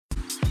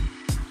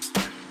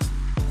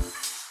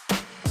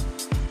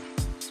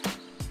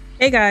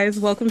Hey guys,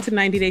 welcome to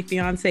 90 Day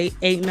Fiancé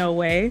Ain't No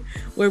Way,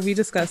 where we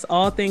discuss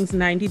all things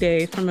 90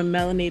 Day from a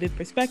melanated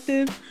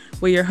perspective.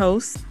 We're your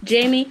hosts,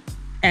 Jamie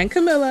and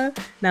Camilla.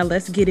 Now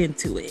let's get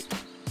into it.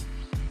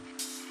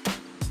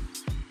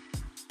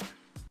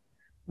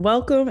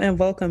 Welcome and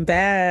welcome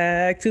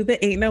back to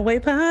the Ain't No Way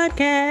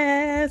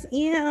podcast.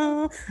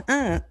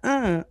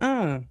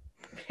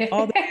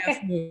 All the dance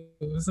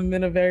moves. I'm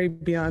in a very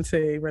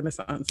Beyonce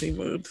Renaissance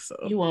mood. So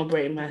you won't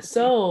break my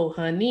soul,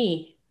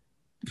 honey.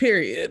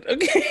 Period.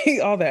 Okay,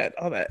 all that.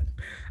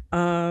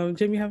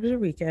 Jamie, how was your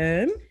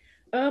weekend?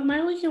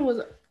 My weekend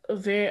was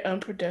very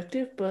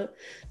unproductive, but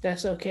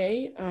that's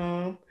okay.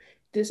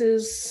 This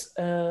is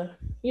I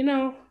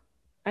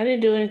didn't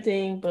do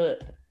anything,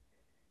 but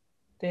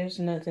there's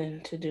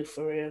nothing to do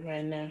for real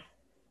right now.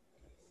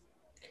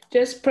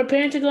 Just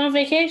preparing to go on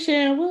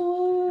vacation.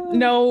 Woo!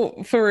 No,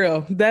 for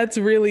real. That's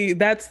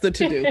the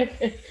to-do.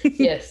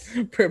 Yes.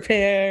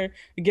 Prepare,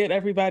 get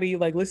everybody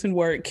listen,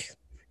 work.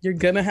 You're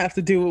gonna have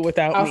to do it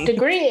without off me. The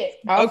grid.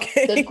 Off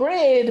the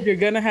grid. You're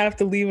gonna have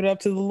to leave it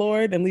up to the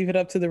Lord and leave it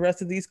up to the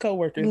rest of these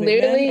coworkers.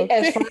 Literally,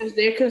 okay? As far as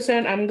they're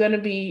concerned, I'm gonna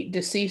be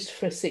deceased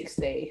for 6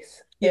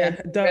 days.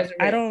 Yeah,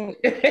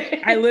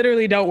 I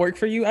literally don't work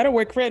for you. I don't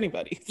work for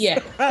anybody. Yeah.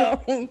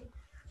 So.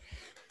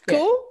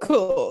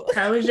 Cool.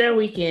 How was your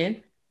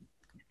weekend?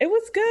 It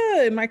was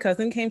good. My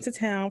cousin came to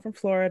town from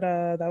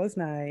Florida. That was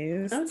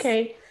nice.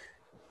 Okay.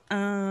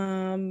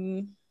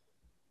 Yeah.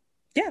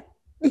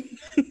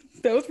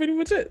 That was pretty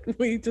much it.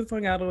 We just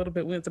hung out a little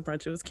bit, went to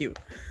brunch. It was cute.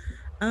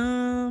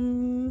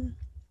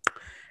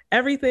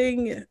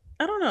 Everything,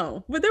 I don't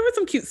know, but there was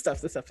some cute stuff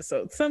this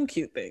episode. Some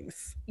cute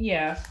things.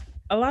 Yeah.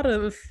 A lot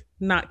of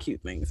not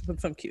cute things, but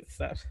some cute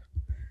stuff.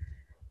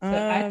 So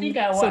I think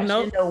I watched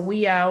in the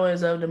wee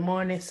hours of the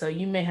morning, so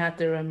you may have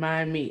to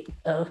remind me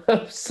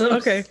of some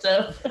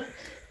stuff.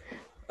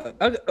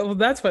 Well,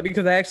 that's funny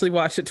because I actually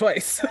watched it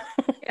twice.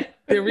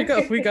 There we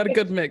go. We got a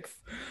good mix.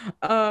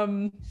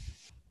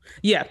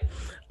 Yeah.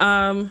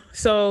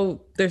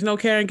 So there's no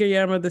Karen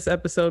Guillermo this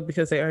episode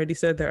because they already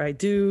said their I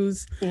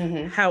do's.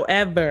 Mm-hmm.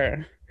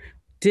 However,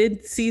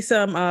 did see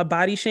some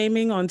body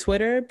shaming on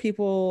Twitter.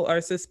 People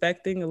are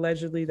suspecting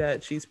allegedly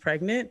that she's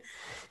pregnant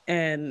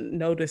and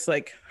noticed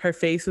her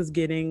face was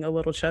getting a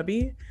little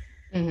chubby.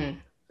 Mm-hmm.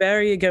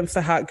 Very against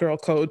the hot girl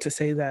code to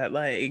say that.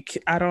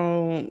 I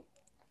don't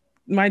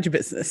mind your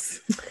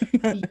business.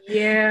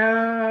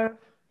 Yeah.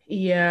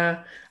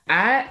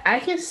 I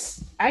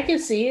can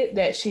see it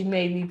that she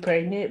may be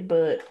pregnant,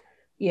 but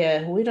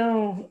yeah, we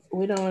don't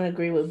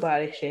agree with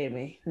body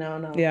shaming.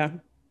 No. Yeah.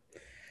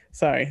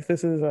 Sorry,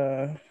 this is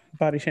a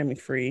body shaming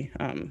free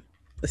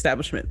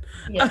establishment.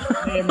 Yeah,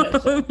 very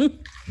much so.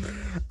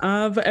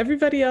 But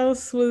everybody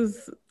else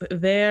was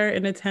there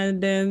in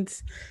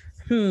attendance.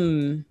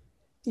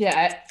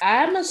 Yeah,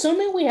 I'm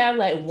assuming we have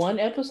one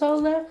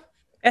episode left.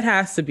 It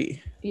has to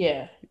be.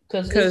 Yeah,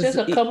 because it's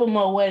just a couple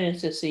more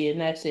weddings to see, and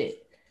that's it.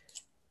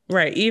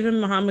 Right. Even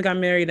Muhammad got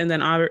married, and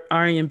then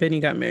Ari and Benny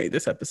got married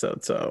this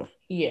episode. So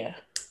yeah,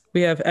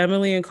 we have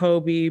Emily and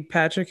Kobe,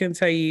 Patrick and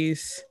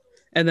Thais,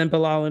 and then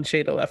Bilal and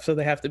Shada left. So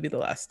they have to be the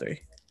last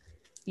three.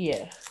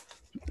 Yeah.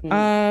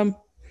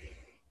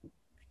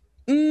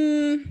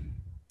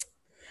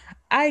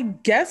 I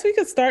guess we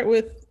could start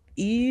with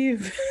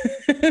Eve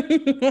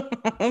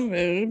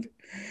Muhammad,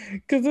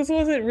 because this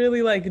wasn't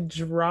really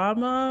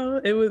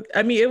drama. It was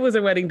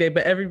a wedding day,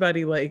 but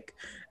everybody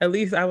at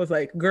least I was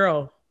like,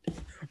 girl,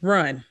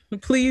 run.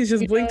 Please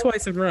just blink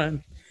twice and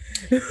run.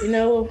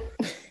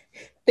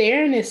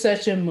 Theron is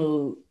such a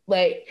mood.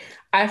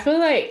 I feel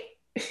like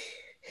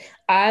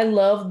I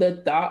love the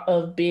thought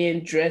of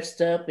being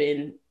dressed up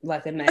in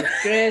a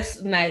nice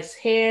dress, nice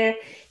hair,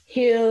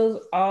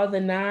 heels, all the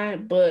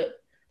nine,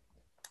 but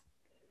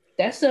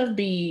that stuff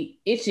be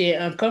itchy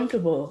and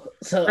uncomfortable.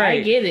 So right.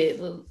 I get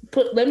it.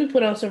 Let me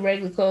put on some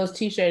regular clothes,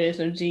 t-shirt and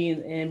some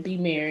jeans and be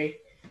married.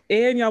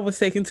 And y'all was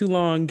taking too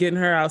long getting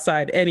her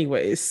outside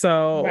anyways.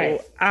 So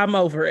right. I'm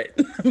over it.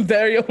 I'm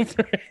very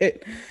over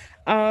it.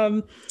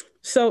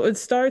 So it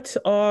starts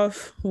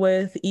off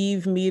with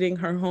Eve meeting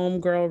her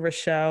homegirl,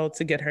 Rochelle,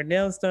 to get her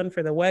nails done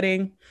for the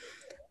wedding.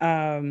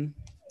 And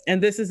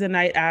this is the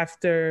night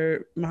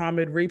after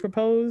Muhammad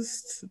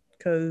re-proposed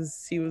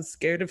because he was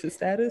scared of his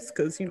status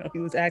because, he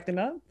was acting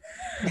up.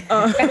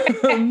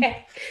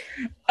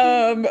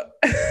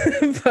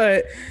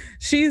 But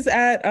she's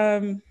at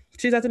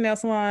the nail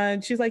salon.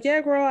 She's like,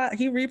 yeah, girl,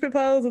 he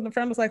re-proposed. And the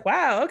friend was like,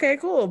 wow, okay,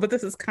 cool. But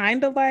this is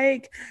kind of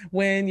like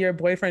when your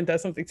boyfriend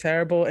does something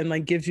terrible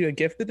and gives you a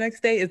gift the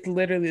next day. It's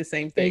literally the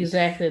same thing.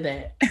 Exactly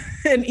that.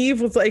 And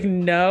Eve was like,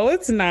 no,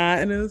 it's not.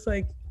 And it was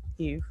like,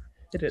 Eve,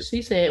 it is.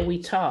 She said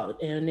we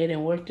talked and they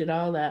didn't work it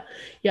all out.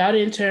 Y'all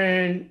didn't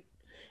turn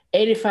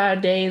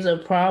 85 days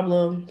of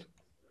problems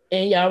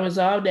and y'all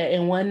resolved that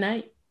in one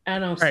night. I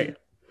don't see.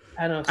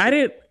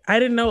 I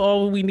didn't know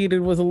all we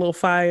needed was a little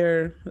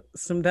fire,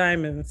 some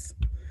diamonds,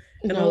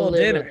 and a little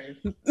dinner.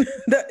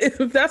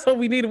 If that's what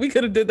we needed, we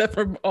could have did that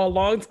for a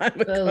long time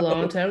ago. A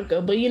long time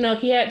ago. But he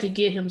had to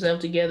get himself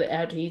together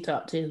after he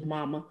talked to his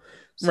mama.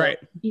 So right.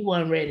 He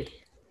wasn't ready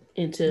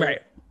until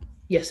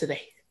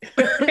yesterday.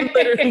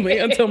 Literally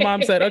until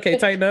mom said, okay,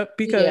 tighten up Yeah.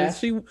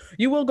 because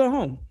you will go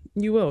home.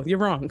 You will. You're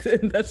wrong.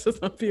 That's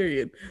just not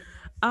period.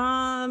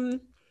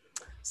 Um,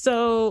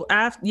 so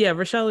after, yeah,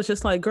 Rochelle is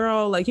just like,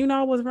 girl, like,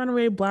 I was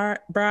runaway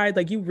bride.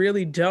 Like, you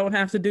really don't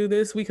have to do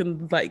this. We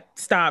can like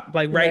stop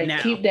like right Right.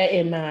 now. Keep that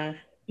in mind.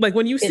 Like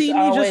when you It's see me,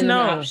 just always an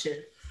know option.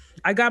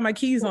 I got my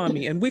keys on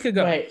me and we could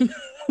go. Right.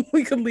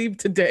 We could leave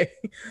today.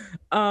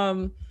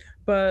 Um,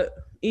 but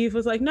Eve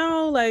was like,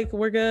 no, like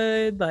we're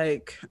good.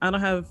 Like I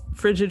don't have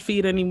frigid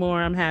feet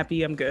anymore. I'm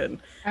happy. I'm good.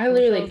 I And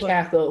literally Rochelle's like,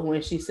 cackled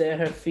when she said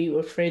her feet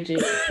were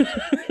frigid.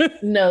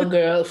 No,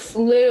 girl,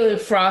 literally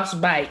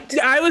frostbite.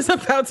 I was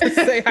about to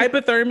say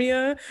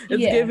hypothermia is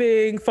Yeah.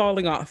 giving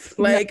falling off.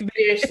 No, Like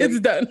seriously. it's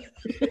done.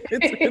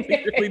 It's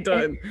really, really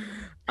done.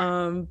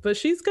 But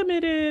she's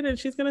committed and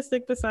she's gonna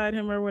stick beside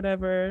him or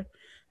whatever.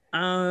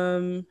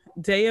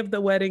 Day of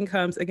the wedding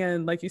comes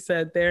again, like you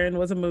said, Theron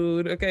was a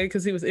mood, okay,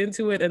 because he was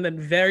into it and then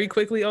very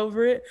quickly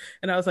over it.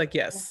 And I was like,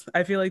 yes,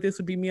 I feel like this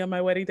would be me on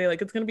my wedding day.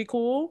 Like it's gonna be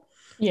cool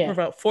for Yeah.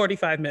 about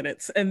 45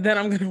 minutes, and then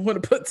I'm gonna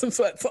want to put some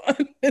sweats on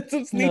and some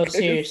No, sneakers.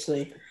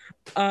 seriously.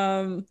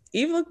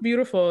 Eve looked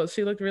beautiful.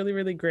 She looked really,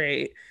 really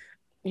great.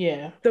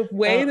 Yeah. The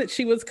way that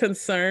she was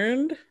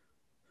concerned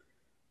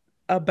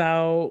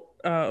about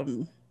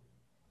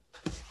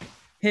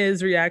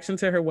his reaction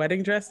to her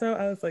wedding dress, though,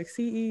 I was like,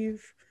 see,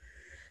 Eve,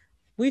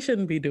 we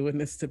shouldn't be doing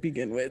this to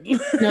begin with.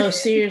 No,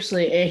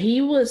 seriously. And he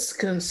was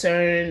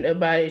concerned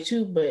about it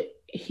too, but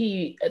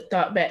he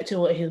thought back to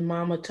what his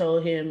mama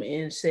told him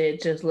and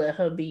said, just let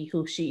her be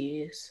who she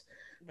is.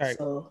 Right.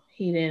 So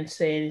he didn't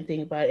say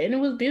anything about it. And it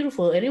was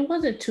beautiful. And it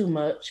wasn't too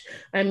much.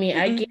 I mean,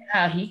 I get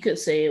how he could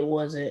say it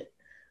wasn't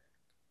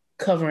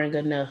covering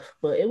enough,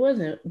 but it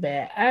wasn't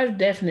bad. I've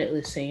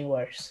definitely seen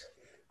worse.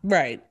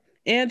 Right.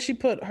 And she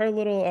put her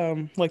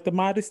little like the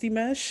modesty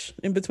mesh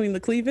in between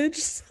the cleavage.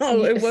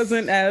 So it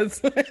wasn't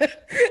as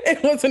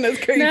it wasn't as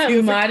crazy. Not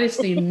as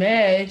modesty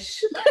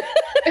mesh.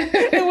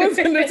 It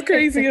wasn't as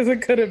crazy as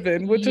it could have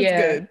been, which is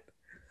good.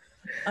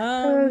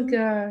 Oh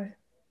God.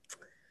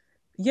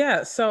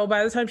 Yeah, so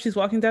by the time she's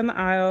walking down the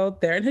aisle,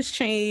 Theron has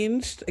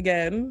changed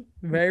again.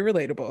 Very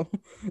relatable.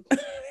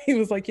 He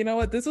was like, you know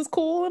what, this is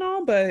cool and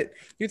all, but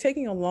you're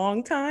taking a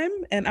long time,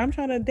 and I'm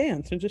trying to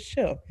dance and just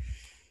chill.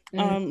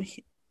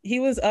 He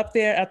was up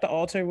there at the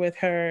altar with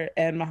her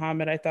and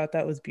Muhammad. I thought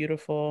that was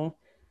beautiful.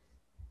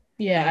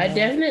 Yeah, I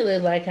definitely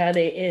like how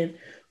they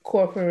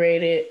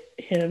incorporated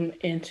him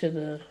into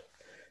the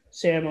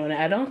ceremony.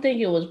 I don't think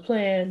it was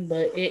planned,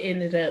 but it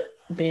ended up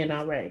being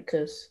all right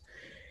because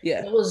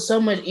it was so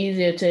much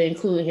easier to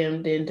include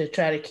him than to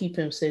try to keep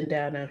him sitting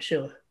down, I'm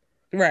sure.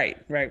 Right.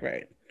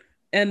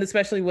 And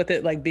especially with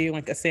it like being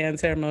like a sand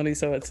ceremony,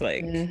 so it's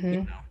like,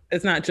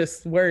 it's not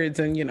just words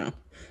and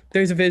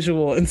there's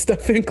visual and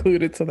stuff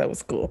included, so that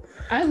was cool.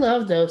 I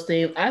love those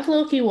things. I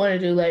low-key want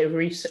to do like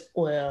research.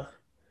 Well,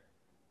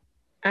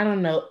 I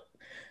don't know.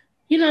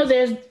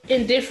 There's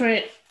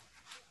different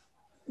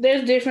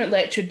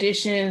like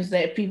traditions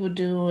that people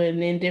do,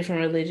 and in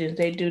different religions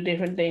they do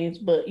different things.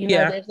 But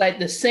there's like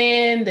the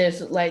sand, there's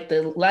like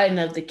the lighting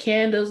of the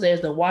candles, there's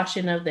the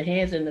washing of the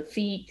hands and the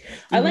feet.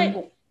 I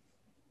like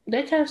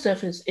that kind of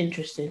stuff is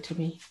interesting to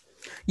me.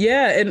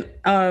 Yeah,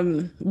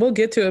 and we'll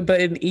get to it, but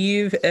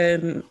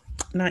in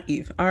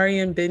Ari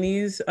and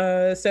Benny's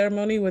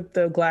ceremony with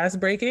the glass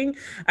breaking,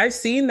 I've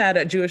seen that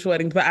at Jewish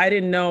weddings, but I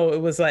didn't know it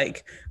was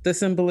like the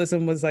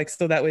symbolism was like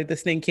so that way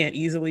this thing can't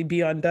easily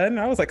be undone.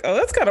 I was like, oh,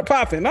 that's kind of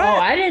popping.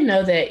 I didn't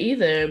know that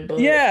either. But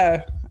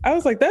yeah, I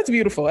was like, that's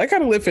beautiful. I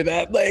kind of live for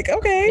that. Like,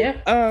 okay.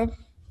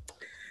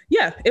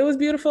 Yeah, it was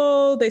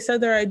beautiful. They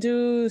said their I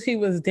do's. He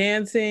was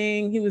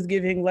dancing. He was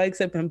giving legs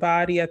up and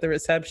body at the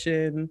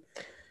reception.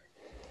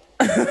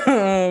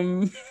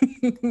 Yeah,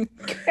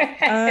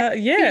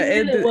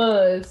 it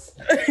was.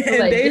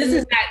 Like, this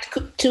is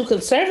not too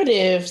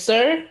conservative,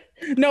 sir.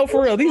 No,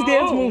 for real. These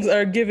dance moves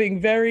are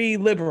giving very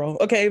liberal.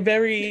 Okay,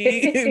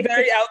 very,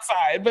 very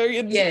outside, very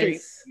in the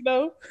streets.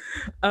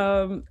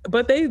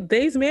 But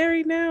they's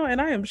married now,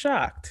 and I am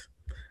shocked.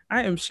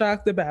 I am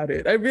shocked about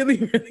it. I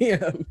really, really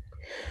am.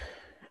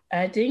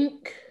 I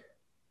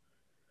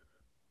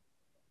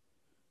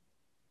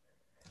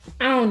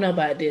don't know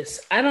about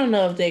this. I don't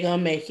know if they're gonna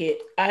make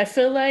it. I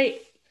feel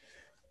like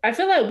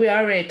we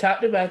already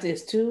talked about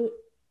this too.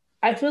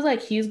 I feel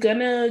like he's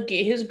gonna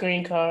get his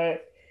green card.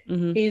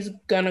 He's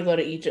gonna go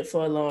to Egypt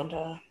for a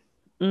long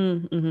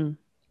time.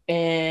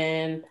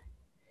 And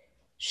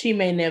she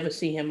may never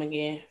see him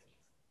again.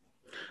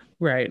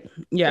 Right.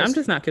 Yeah, I'm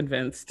just not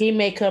convinced. He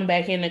may come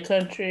back in the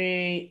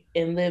country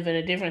and live in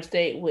a different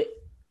state with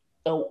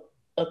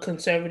a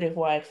conservative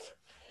wife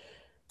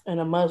and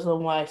a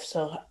Muslim wife.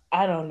 So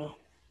I don't know.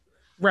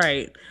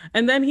 Right.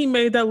 And then he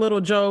made that little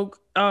joke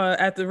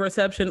at the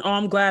reception. Oh,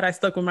 I'm glad I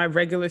stuck with my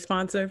regular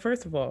sponsor.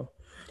 First of all,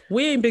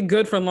 we ain't been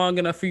good for long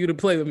enough for you to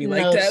play with me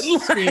like that.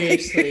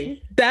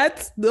 Seriously.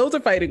 Those are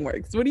fighting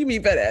words. What do you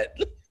mean by that?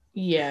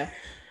 Yeah.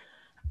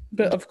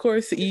 But of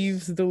course,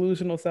 Eve's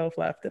delusional self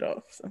laughed it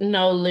off. So.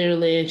 No,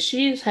 literally.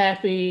 She's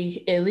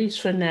happy, at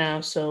least for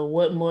now. So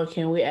what more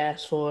can we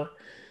ask for?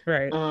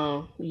 Right.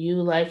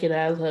 You like it.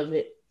 I love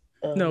it.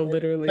 No, but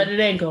literally. it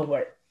ain't gonna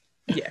work.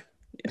 Yeah.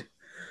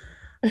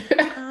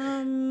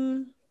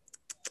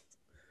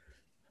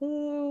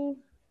 Who?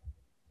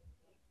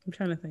 I'm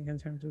trying to think in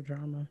terms of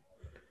drama.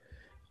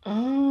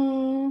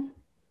 Um,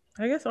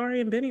 I guess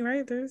Ari and Benny,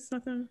 right? There's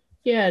nothing.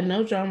 yeah,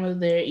 no drama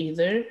there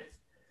either.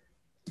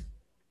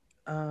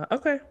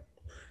 Okay.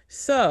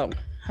 So,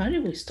 How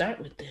did we start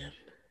with them?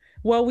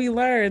 well, we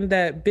learned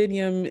that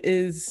Binyam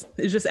is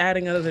just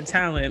adding another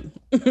talent,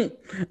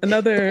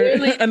 another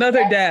Clearly,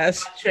 another dash,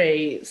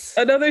 trades.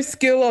 another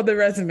skill on the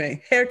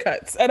resume,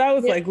 haircuts. And I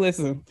was like,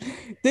 listen,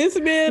 this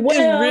man is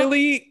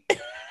really.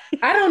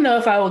 I don't know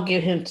if I will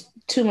give him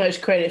too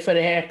much credit for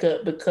the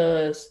haircut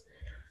because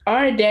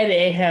our daddy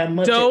ain't have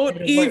much.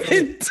 Don't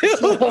even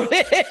do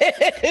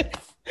it.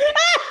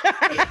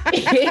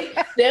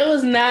 There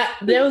was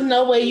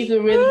no way you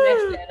could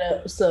really mess that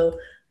up. So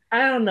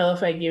I don't know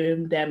if I give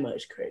him that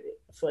much credit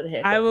for the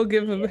haircut. I will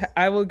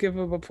give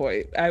him a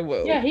point. I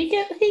will. Yeah, he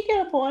get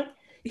a point.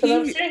 Because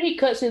I'm sure he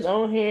cuts his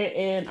own hair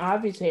and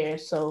Avi's hair,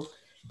 so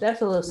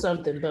that's a little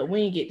something, but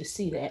we didn't get to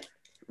see that.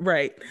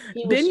 Right.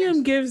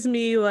 Binyam gives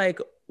me like,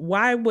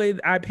 why would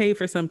I pay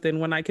for something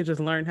when I could just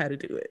learn how to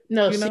do it?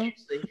 No,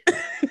 seriously.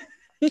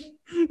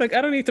 Like,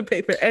 I don't need to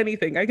pay for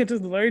anything. I can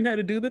just learn how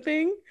to do the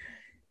thing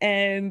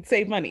and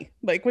save money.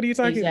 Like, what are you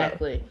talking about?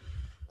 Exactly.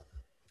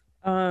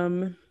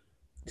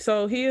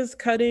 So he is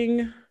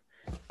cutting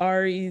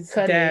Ari's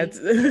dad's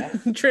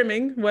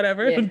trimming,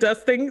 whatever,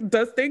 dusting,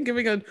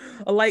 giving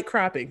a light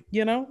cropping,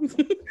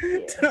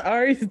 to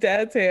Ari's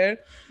dad's hair.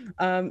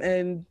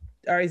 And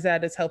Ari's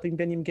dad is helping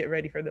Binyam get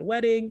ready for the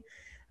wedding.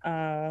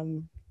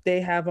 They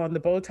have on the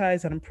bow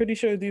ties, and I'm pretty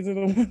sure these are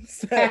the ones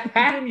that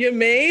Binyam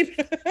made.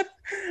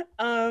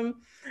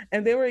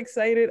 And they were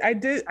excited.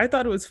 I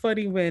thought it was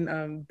funny when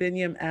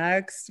Binyam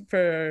asked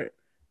for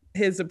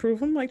his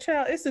approval. I'm like,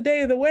 child, it's the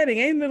day of the wedding.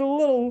 Ain't it a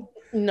little...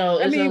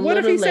 No, I mean, what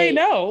if he say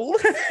no?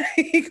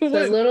 It's a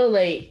little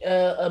late.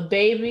 A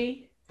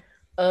baby,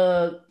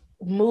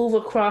 move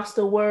across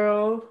the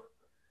world,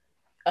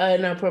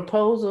 and a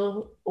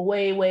proposal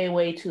way, way,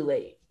 way too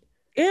late.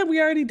 And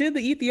we already did the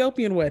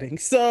Ethiopian wedding.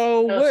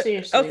 So no,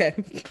 seriously. Okay.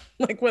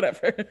 Like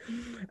whatever.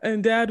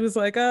 And dad was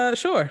like,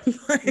 sure.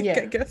 Like,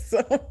 yeah. I guess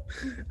so.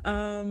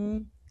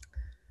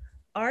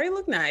 Ari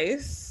looked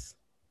nice.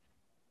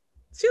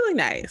 She looked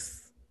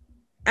nice.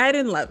 I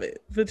didn't love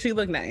it, but she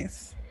looked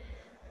nice.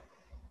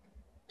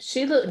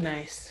 She looked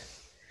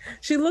nice.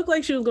 She looked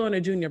like she was going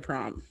to junior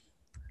prom.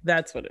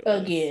 That's what it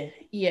was. Again,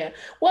 yeah.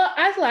 Well,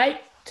 I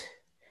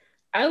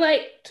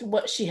liked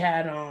what she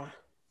had on.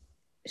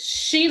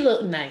 She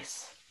looked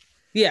nice.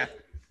 Yeah.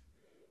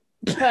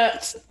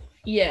 But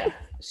yeah,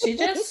 she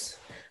just,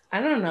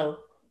 I don't know.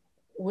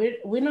 We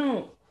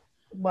don't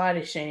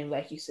body shame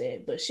like you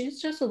said, but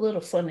she's just a little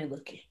funny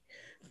looking.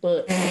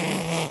 But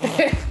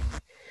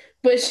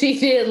but she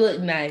did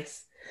look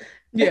nice.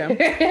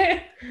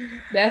 Yeah.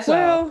 That's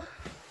all.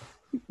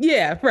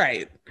 Yeah,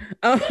 right.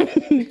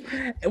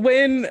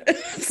 When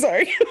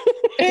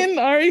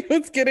Ari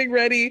was getting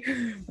ready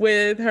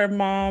with her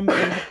mom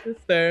and her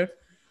sister,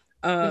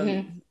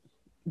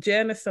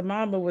 Janice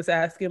Samama was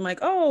asking like,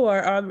 "Oh,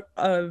 are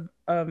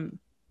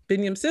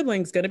Binyam's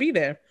siblings gonna be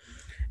there?"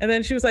 And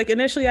then she was like,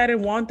 "Initially, I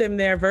didn't want them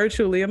there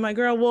virtually." I'm like,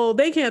 "Girl, well,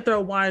 they can't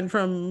throw wine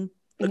from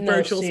the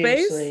virtual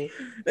space.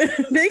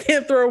 They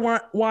can't throw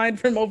wine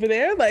from over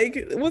there.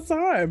 Like, what's the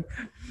harm?"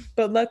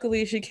 But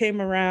luckily, she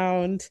came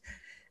around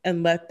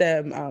and let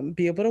them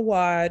be able to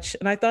watch.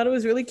 And I thought it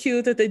was really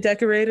cute that they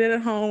decorated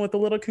at home with a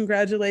little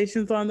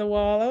congratulations on the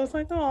wall. I was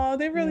like, oh,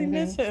 they really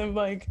miss him.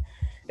 Like,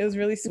 it was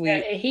really sweet.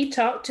 Yeah, he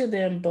talked to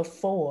them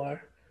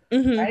before,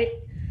 right?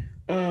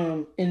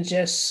 And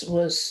just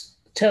was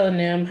telling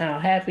them how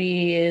happy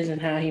he is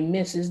and how he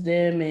misses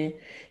them. And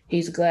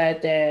he's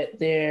glad that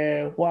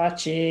they're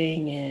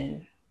watching.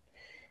 And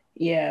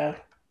yeah,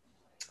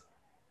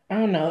 I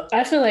don't know.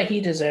 I feel like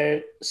he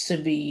deserves to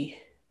be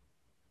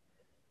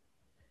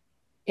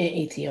in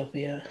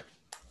Ethiopia.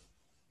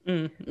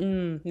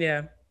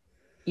 Yeah.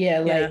 Yeah,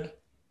 like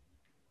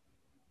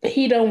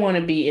he don't want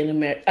to be in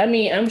America. I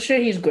mean, I'm sure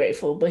he's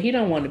grateful, but he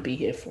don't want to be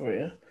here for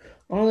real.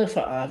 Only for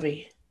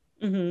Avi.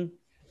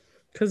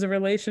 Because the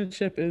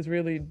relationship is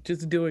really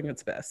just doing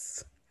its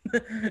best.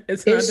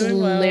 It's not doing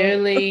well.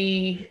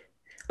 Literally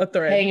a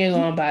thread. Hanging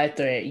on by a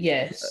thread,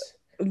 yes.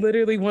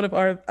 Literally one of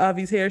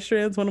Avi's hair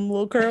strands, one of them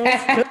little curls.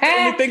 That's the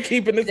only thing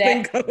keeping this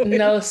thing going.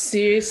 No,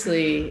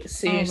 seriously.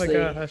 Oh my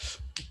gosh.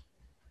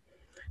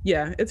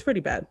 Yeah, it's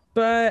pretty bad.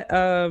 But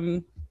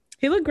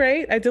he looked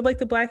great. I did like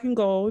the black and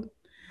gold.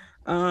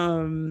 I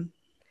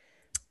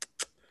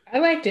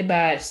liked it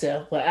by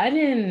itself, but I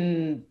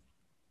didn't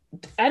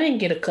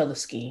get a color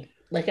scheme.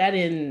 Like I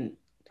didn't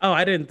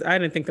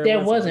think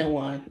there wasn't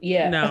one.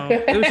 Yeah. No,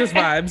 it was just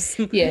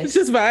vibes. Yes. It's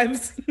just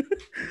vibes.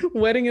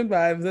 Wedding and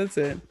vibes, that's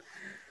it.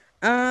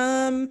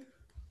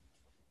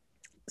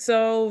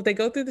 So they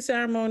go through the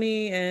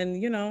ceremony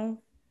and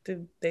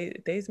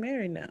they's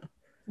married now.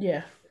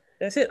 Yeah.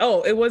 That's it.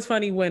 Oh, it was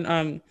funny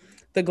when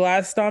the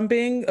glass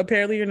stomping.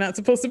 Apparently, you're not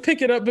supposed to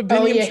pick it up, but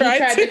Oh Biniam yeah, he tried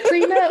tried to to.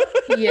 clean up.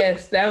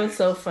 Yes, that was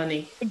so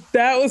funny.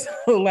 That was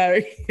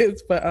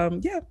hilarious. But yeah,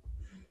 Yeah.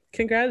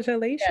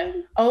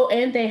 congratulations. Oh,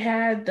 and they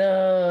had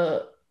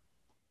the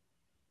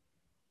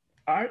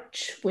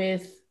arch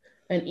with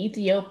an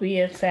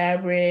Ethiopian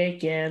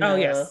fabric and Oh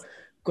a yes.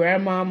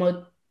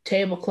 grandmama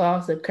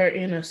tablecloth, a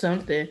curtain or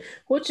something,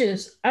 which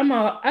is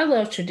I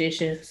love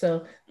tradition,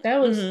 so that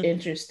was Mm-hmm.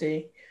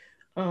 interesting.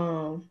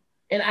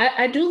 And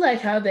I do like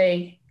how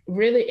they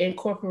really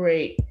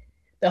incorporate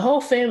the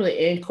whole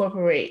family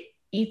incorporate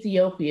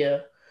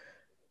Ethiopia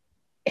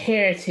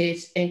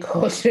heritage and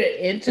culture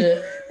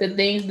into the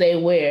things they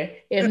wear.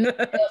 If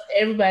nothing else,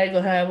 everybody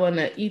gonna have on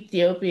an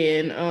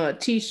Ethiopian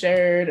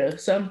t-shirt or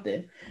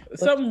something. But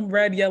Some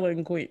red, yellow,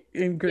 and green.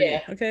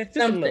 yeah, Okay, just a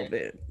little something.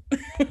 bit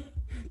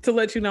to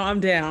let you know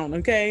I'm down.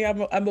 Okay,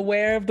 I'm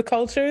aware of the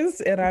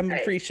cultures and I'm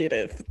Right,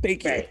 appreciative.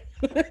 Thank you. right.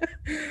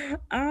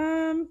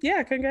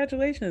 Yeah,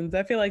 congratulations.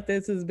 I feel like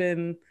this has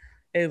been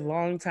a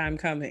long time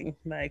coming.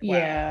 Like, wow.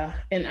 Yeah,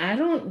 and I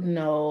don't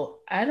know.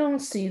 I don't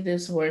see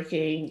this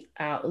working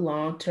out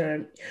long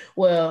term.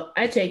 Well,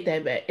 I take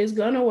that back. It's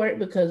gonna work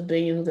because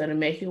Billion's gonna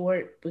make it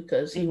work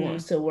because he Mm-hmm.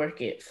 wants to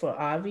work it for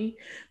Avi.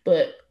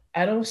 But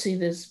I don't see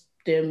this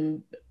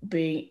them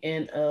being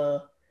in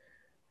a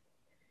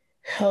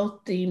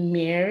healthy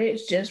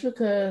marriage just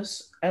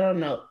because I don't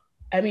know.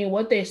 I mean,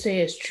 what they say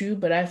is true,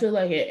 but I feel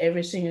like at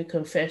every single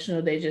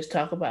confessional, they just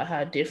talk about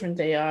how different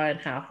they are and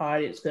how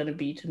hard it's gonna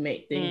be to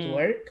make things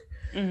work.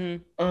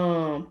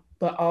 Mm-hmm.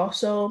 But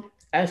also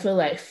I feel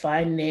like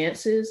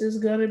finances is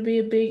gonna be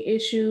a big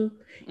issue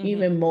Mm-hmm.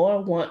 even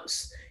more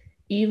once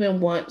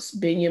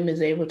Binyam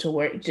is able to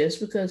work, just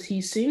because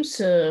he seems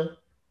to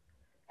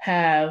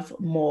have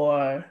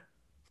more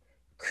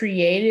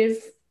creative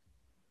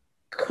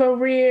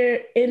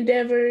career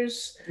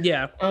endeavors,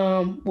 Yeah.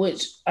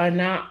 which are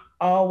not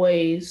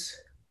always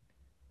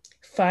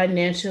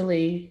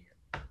financially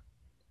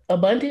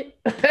abundant.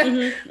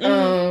 Mm-hmm. Mm-hmm.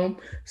 um,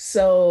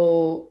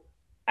 so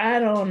I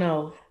don't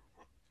know.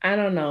 I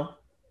don't know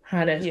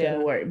how that's gonna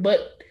Yeah. work,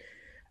 but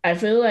I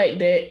feel like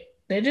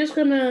they're just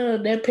gonna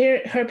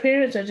her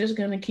parents are just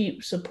gonna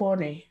keep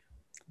supporting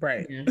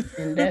Right. him,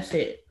 and that's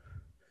it.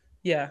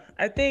 Yeah.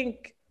 I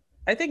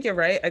think you're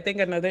right. I think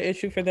another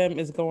issue for them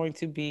is going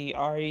to be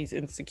Ari's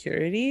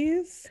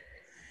insecurities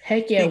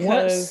Heck yeah! Once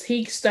because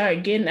he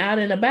start getting out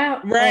and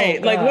about, oh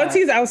right, like once god,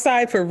 he's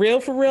outside for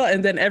real,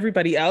 and then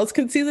everybody else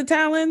can see the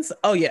talents.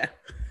 Oh yeah,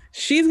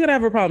 she's gonna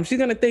have a problem. She's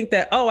gonna think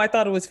that, oh, I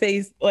thought it was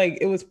face like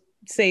it was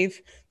safe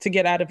to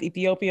get out of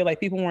Ethiopia, like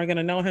people weren't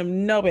gonna know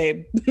him. No,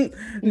 babe, no,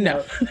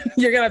 no,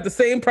 you're gonna have the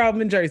same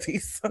problem in Jersey.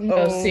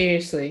 no, So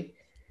seriously,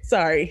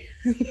 sorry.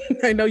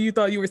 I know you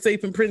thought you were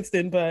safe in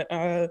Princeton, but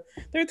there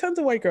are tons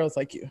of white girls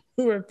like you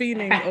who are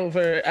fiending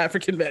over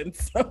African men.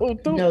 So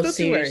no, don't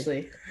you worry.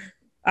 seriously.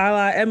 A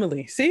la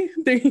Emily. See,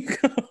 there you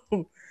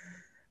go.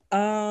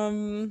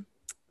 Um,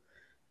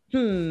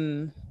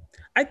 Hmm.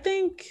 I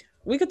think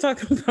we could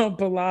talk about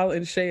Bilal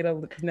and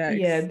Shada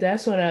Yeah, next.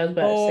 that's what I was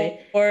about to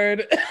say.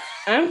 Lord.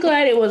 I'm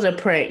glad it was a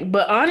prank,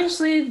 but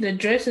honestly, the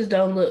dresses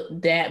don't look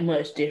that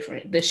much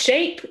different. The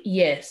shape,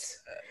 yes,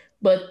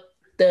 but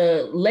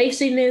the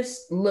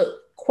laciness look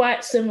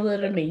quite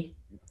similar to me.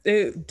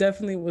 It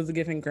definitely was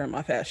giving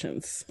grandma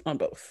fashions on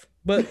both.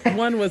 But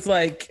one was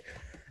like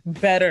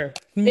better,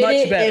 It much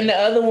is, and better. the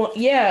other one,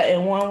 yeah,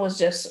 and one was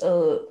just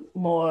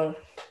more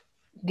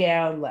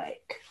gown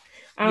like.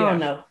 I don't Yeah.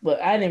 know,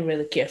 but I didn't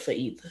really care for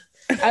either.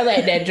 I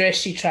like that dress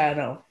she tried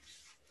on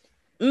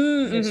in the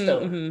Mm-hmm,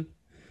 store.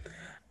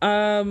 mm-hmm.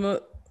 Um,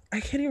 I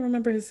can't even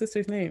remember his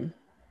sister's name.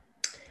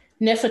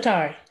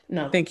 Nefertari,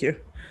 no, Thank you.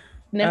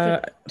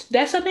 Nefert. Uh,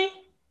 That's her name.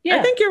 I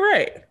Yeah, think you're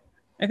right.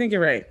 I think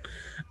you're right.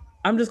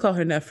 I'm just calling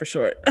her Neff for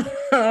short.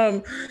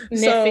 um, Neffy.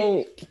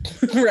 so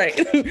right.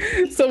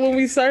 So when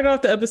we started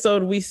off the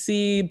episode, we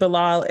see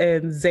Bilal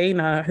and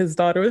Zaina, his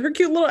daughter, with her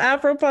cute little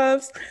Afro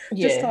puffs,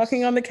 just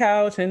talking Yes, on the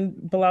couch, and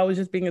Bilal was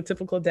just being a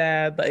typical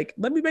dad, like,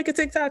 let me make a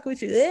TikTok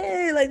with you.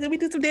 Hey, like let me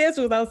do some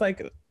dances. I was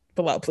like,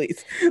 Bilal,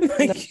 please. no,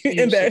 Like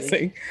seriously.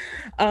 embarrassing.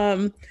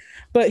 Um,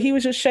 but he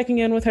was just checking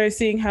in with her,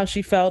 seeing how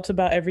she felt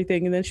about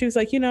everything. And then she was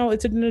like,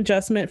 it's an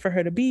adjustment for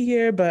her to be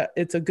here, but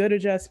it's a good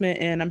adjustment.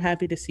 And I'm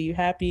happy to see you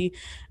happy.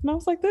 And I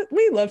was like,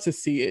 we love to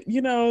see it.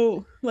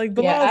 Like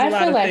Yeah, Bilal's a I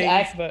lot feel of like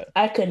things, but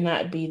I could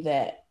not be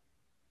that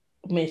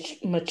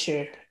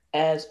mature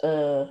as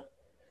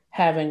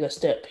having a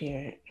step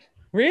parent.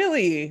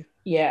 really,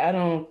 Yeah, I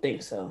don't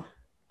think so.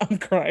 I'm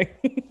crying.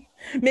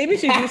 Maybe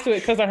she's used to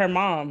it because of her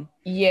mom.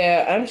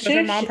 Yeah, I'm Because her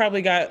sure mom she,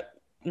 probably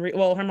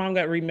her mom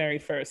got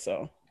remarried first.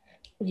 So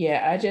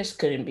yeah, I just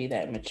couldn't be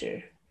that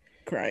mature.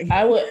 crying.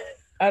 I would,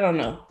 I don't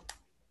know.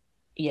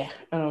 Yeah,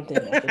 I don't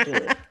think I could do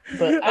it.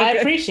 But I Okay.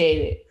 appreciate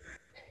it.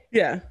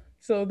 Yeah.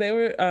 So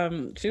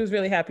she was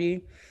really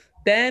happy.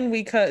 Then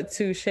we cut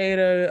to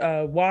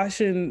Shada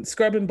washing,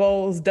 scrubbing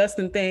bowls,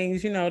 dusting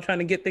things, trying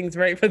to get things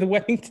right for the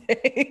wedding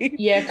day.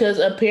 Yeah, because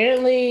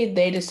apparently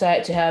they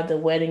decided to have the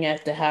wedding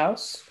at the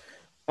house.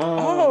 Um,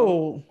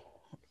 Oh,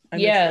 I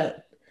missed yeah,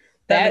 that.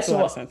 That makes a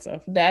lot of sense,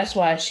 though. That's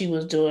why she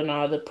was doing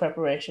all the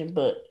preparation,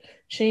 but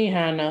she ain't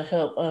had no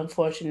help,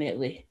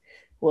 unfortunately.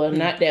 Well,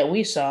 not that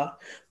we saw,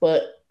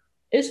 but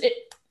it's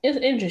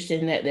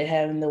interesting that they're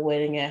having the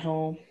wedding at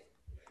home.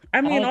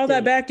 I mean, all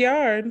that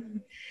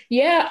backyard.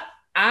 Yeah,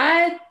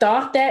 I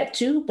thought that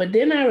too, but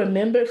then I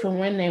remembered from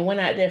when they went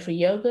out there for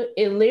yoga,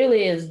 it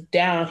literally is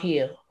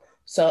downhill.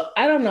 So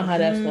I don't know how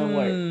that's gonna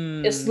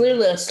work. It's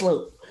literally a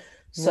slope.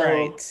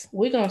 So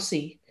we're gonna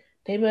see.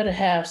 They better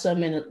have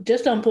some in it.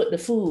 Just don't put the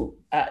food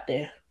out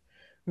there.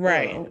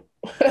 Right.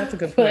 That's a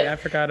good point. I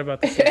forgot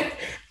about the food.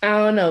 I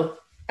don't know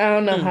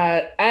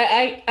how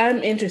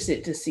I'm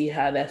interested to see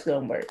how that's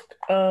gonna work.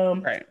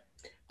 Right.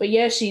 But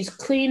yeah, she's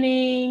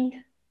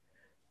cleaning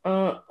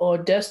or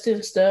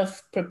dusting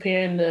stuff,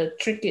 preparing the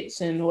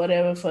trinkets and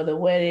whatever for the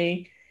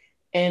wedding.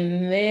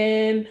 And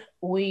then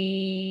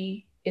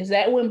is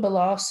that when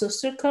Bilal's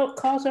sister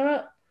calls her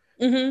up?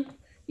 Mm-hmm.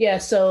 Yeah,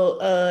 so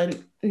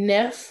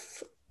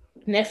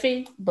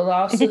Neffy,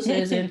 Bilal's sister,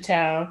 is in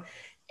town,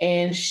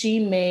 and she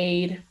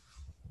made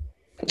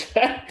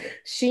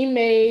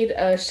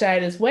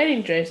Shida's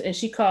wedding dress, and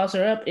she calls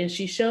her up and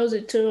she shows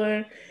it to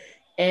her,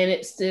 and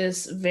it's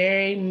this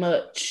very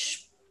much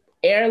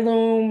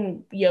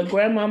heirloom, your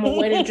grandmama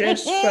wedding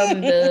dress from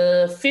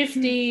the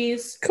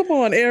 50s. Come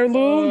on,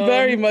 heirloom,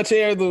 very much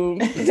heirloom.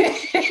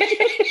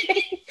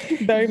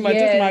 Very much.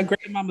 It's my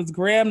grandmama's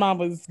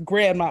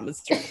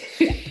dress.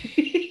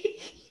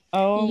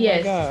 Oh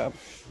my God.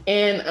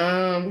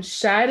 And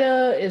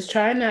Shida is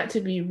trying not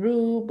to be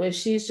rude, but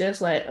she's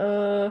just like,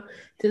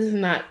 this is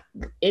not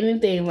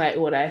anything like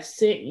what I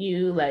sent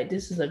you. Like,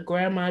 this is a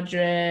grandma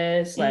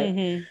dress. Like,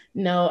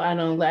 no, I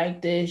don't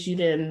like this. You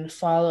didn't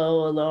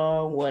follow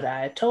along what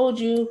I told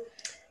you.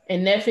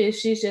 And Neffy,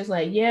 she's just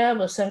like, yeah,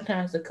 but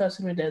sometimes the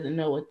customer doesn't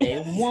know what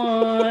they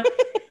want.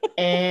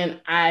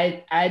 And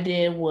I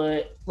did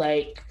what,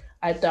 like,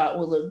 I thought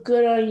would look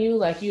good on you.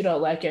 Like, you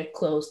don't like your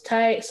clothes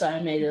tight, so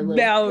I made it a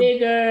little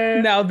bigger.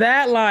 Now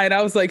that line,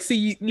 I was like,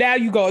 see, now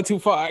you going too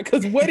far.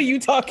 Because what are you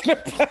talking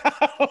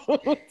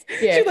about?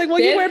 Yeah, she's like, well,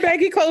 you wear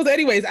baggy clothes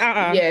anyways.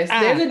 Yes,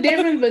 there's a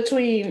difference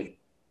between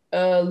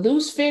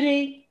loose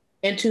fitting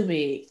and too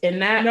big.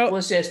 And that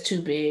was just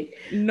too big.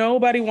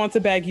 Nobody wants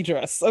a baggy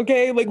dress,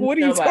 okay? Like, what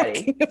are you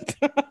talking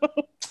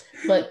about?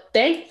 But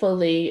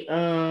thankfully,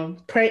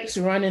 pranks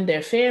run in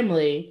their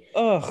family.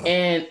 Ugh.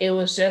 And it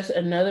was just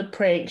another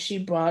prank. She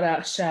brought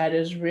out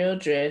Shida's real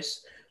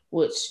dress,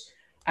 which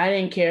I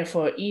didn't care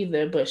for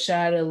either, but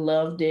Shida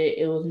loved it.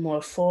 It was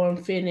more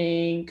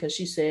form-fitting because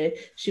she said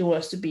she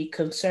wants to be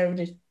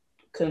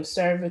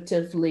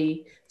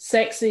conservatively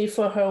sexy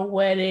for her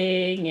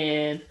wedding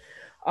and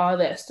all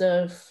that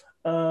stuff.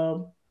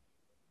 So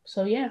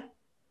yeah,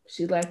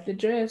 she liked the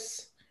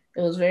dress.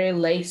 It was very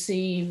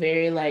lacy,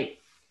 very like,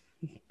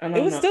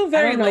 it was still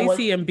very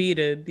lacy and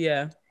beaded,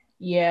 yeah.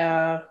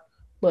 Yeah,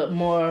 but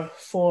more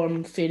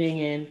form-fitting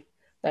and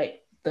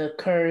like the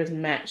curves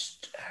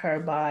matched her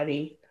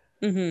body.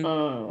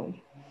 Mm-hmm.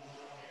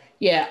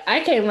 Yeah, I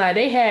can't lie.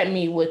 They had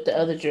me with the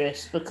other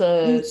dress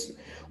because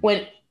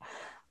when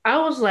I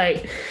was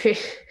like,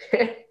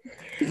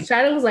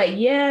 Shida was like,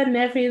 yeah,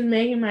 Neffy is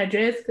making my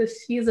dress because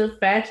she's a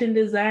fashion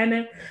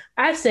designer.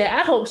 I said,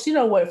 I hope she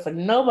don't work for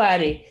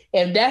nobody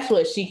if that's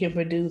what she can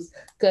produce,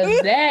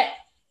 because that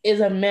is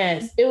a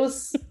mess. It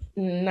was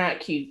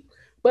not cute.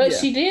 But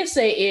she did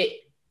say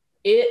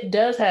it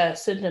does have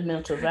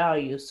sentimental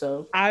value.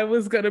 So I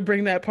was gonna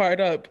bring that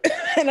part up,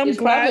 and I'm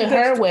glad probably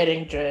her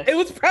wedding dress. It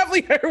was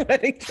probably her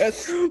wedding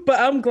dress, but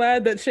I'm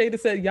glad that Shada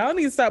said y'all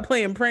need to stop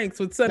playing pranks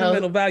with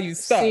sentimental value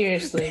stuff.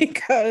 Seriously,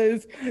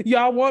 because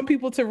y'all want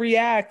people to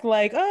react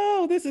like,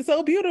 "Oh, this is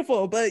so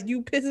beautiful," but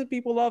you pissing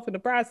people off in the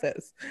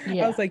process.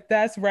 Yeah. I was like,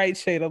 "That's right,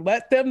 Shada.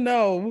 Let them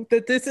know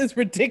that this is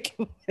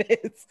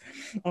ridiculous."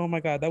 Oh my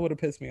God, that would have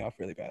pissed me off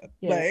really bad.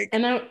 Yeah. Like,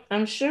 and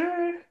I'm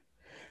sure.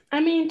 I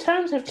mean,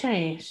 times have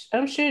changed.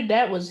 I'm sure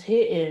that was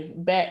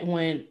hitting back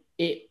when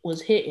it was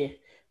hitting,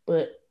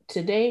 but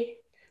today,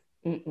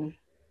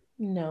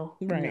 no,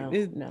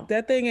 right? No.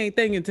 That thing ain't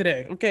thinking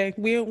today. Okay,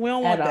 we don't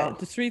want that.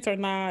 The streets are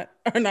not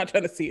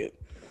trying to see it.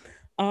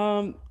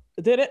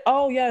 Did it?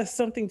 Oh yes,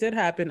 something did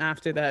happen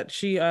after that.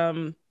 She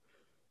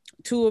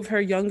two of her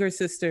younger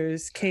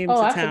sisters came to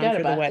town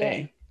for the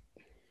wedding. That.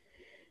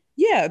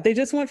 Yeah, they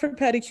just went for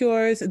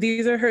pedicures.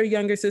 These are her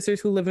younger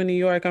sisters who live in New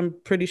York. I'm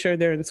pretty sure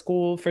they're in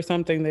school for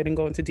something. They didn't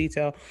go into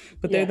detail,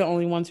 but they're the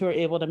only ones who are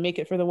able to make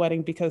it for the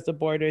wedding because the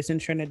borders in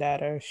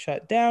Trinidad are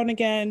shut down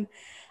again.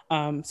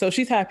 So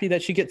she's happy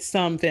that she gets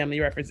some family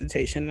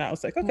representation. And I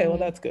was like, okay, well,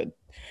 that's good.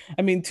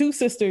 I mean, two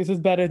sisters is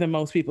better than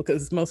most people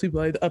because most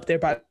people are up there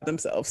by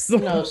themselves. So.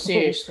 No,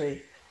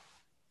 seriously.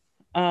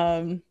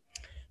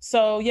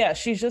 So yeah,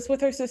 she's just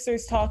with her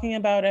sisters talking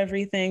about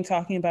everything,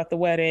 talking about the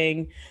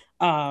wedding.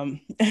 And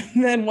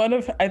then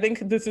I think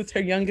this is her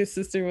youngest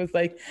sister, was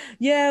like,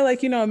 yeah,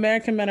 like,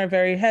 American men are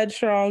very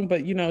headstrong,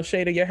 but,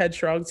 Shada, you're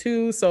headstrong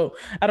too. So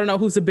I don't know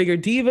who's a bigger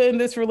diva in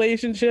this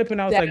relationship. And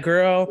I was like,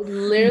 girl,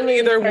 literally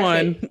either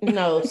one.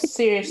 No,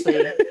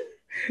 seriously.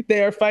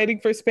 They are fighting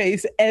for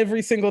space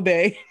every single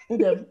day.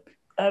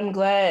 I'm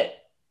glad.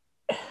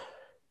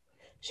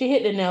 she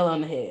hit the nail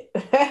on the head.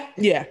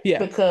 Yeah, yeah.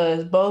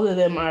 Because both of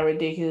them are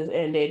ridiculous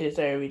and they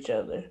deserve each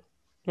other.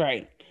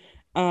 Right.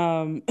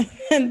 Um,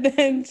 and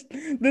then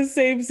the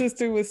same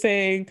sister was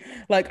saying,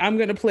 like, I'm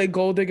gonna play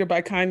Gold Digger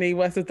by Kanye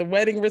West at the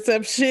wedding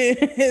reception,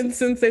 and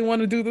since they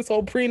want to do this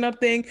whole prenup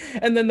thing.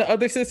 And then the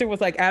other sister was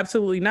like,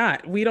 absolutely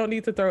not. We don't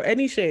need to throw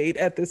any shade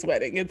at this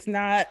wedding. It's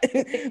not,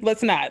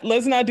 let's not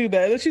do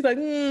that. And she's like,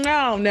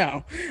 no,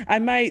 no. I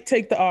might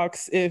take the aux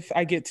if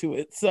I get to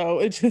it. So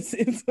it just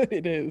is what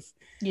it is.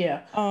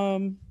 Yeah.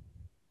 Um,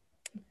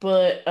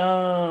 but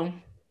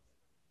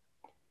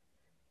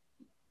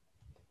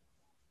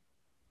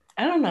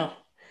I don't know.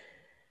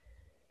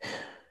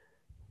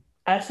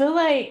 I feel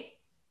like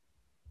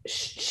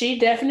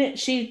she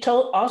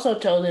also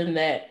told him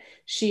that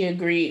she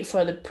agreed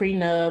for the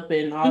prenup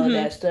and all of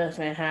that stuff,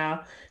 and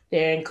how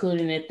they're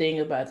including a thing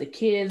about the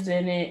kids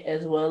in it,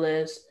 as well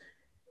as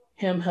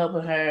him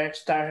helping her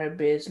start her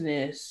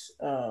business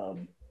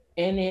in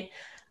it.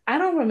 I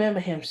don't remember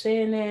him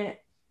saying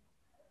that.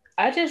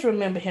 I just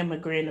remember him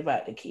agreeing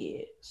about the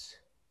kids.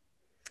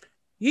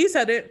 He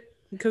said it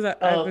because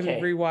I've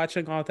been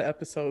rewatching all the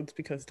episodes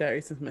because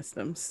Darius has missed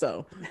them.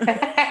 So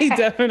he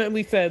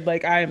definitely said,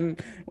 like, I'm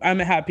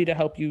happy to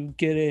help you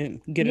get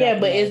in. Yeah,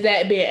 but is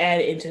that being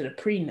added into the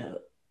prenup?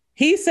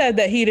 He said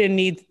that he didn't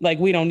need, like,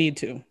 we don't need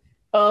to.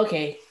 Oh,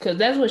 okay, because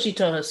that's what she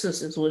told her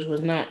sisters, which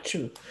was not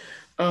true.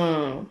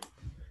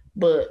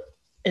 But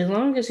as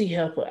long as he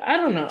helped her, I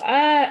don't know.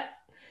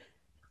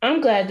 I'm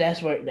glad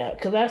that's worked out,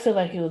 because I feel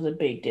like it was a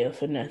big deal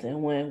for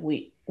nothing when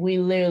we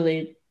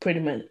literally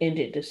pretty much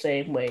ended the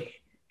same way.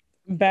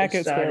 Back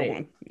at square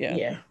one.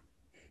 Yeah.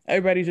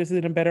 Everybody's just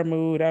in a better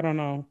mood. I don't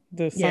know.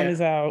 The sun is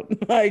out.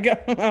 Like,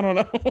 I don't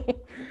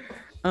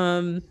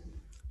know.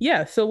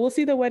 Yeah, so we'll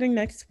see the wedding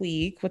next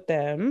week with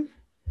them.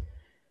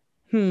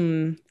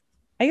 I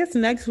guess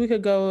next we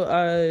could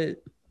go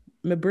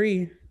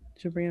Jabri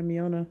and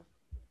Miona.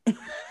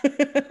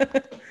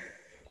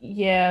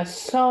 Yeah,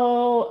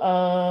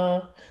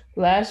 so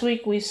last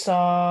week we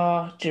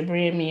saw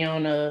Jabri and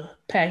Miona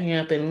packing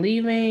up and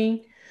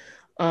leaving.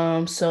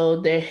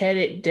 So they're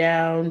headed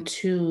down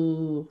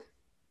to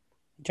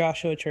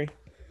Joshua's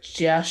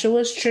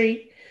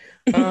Tree.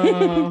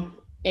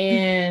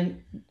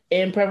 And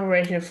in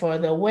preparation for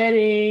the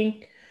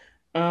wedding.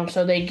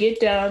 So they get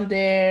down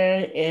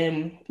there,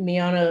 and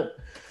Miona,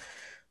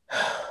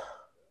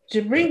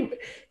 Jabri,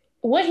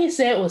 what he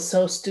said was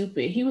so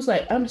stupid. He was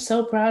like, I'm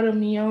so proud of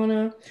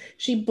Miona.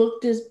 She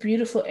booked this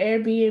beautiful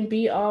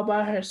Airbnb all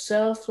by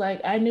herself.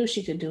 Like, I knew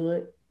she could do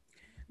it.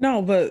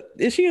 No, but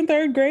is she in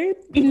third grade?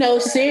 No,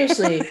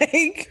 seriously.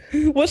 Like,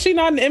 was she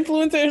not an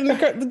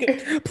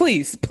influencer?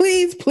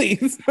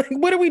 Please. Like,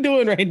 what are we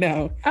doing right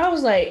now? I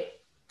was like,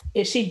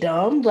 is she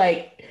dumb?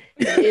 Like,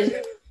 is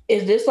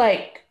this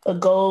like a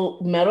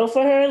gold medal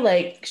for her?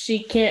 Like,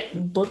 she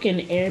can't book an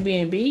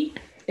Airbnb?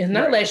 It's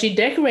not like she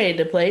decorated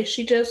the place.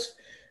 She just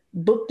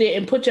booked it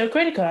and put your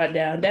credit card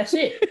down. That's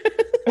it.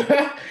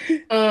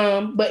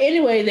 But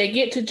anyway, they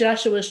get to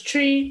Joshua's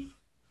Tree,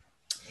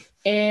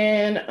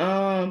 and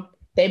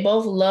they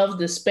both love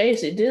the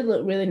space. It did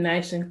look really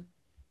nice and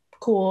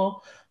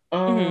cool.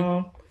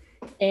 And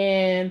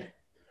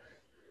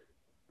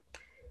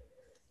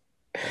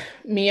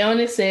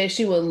Miona said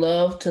she would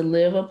love to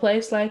live a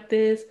place like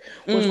this,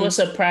 which was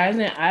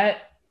surprising. I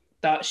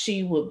thought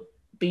she would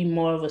be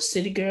more of a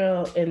city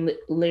girl and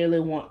literally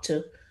want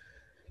to.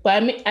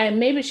 But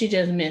maybe she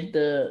just meant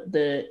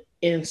the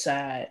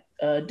inside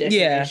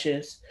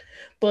decorations. Yeah.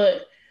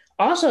 But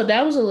also,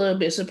 that was a little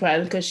bit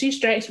surprising because she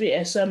strikes me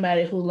as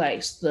somebody who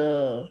likes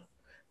the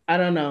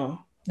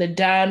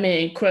diamond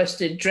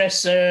encrusted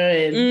dresser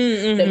and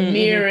the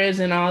mirrors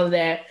and all of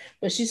that.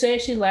 But she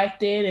said she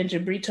liked it, and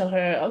Jabri told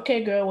her,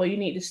 okay, girl, well, you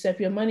need to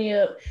step your money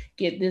up,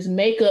 get this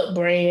makeup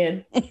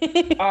brand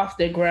off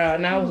the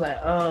ground. And I was like,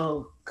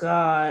 oh,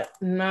 God,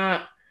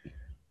 not.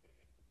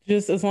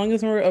 Just as long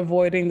as we're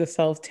avoiding the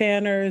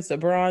self-tanners, the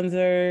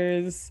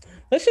bronzers,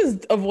 let's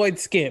just avoid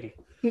skin.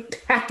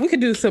 We could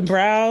do some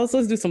brows.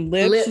 Let's do some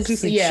lips. Let's do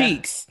some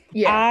cheeks.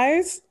 Yeah.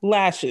 Eyes,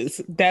 lashes.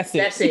 That's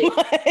it.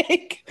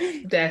 Like,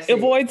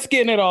 avoid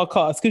skin at all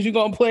costs, because you're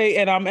gonna play,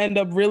 and I'm end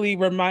up really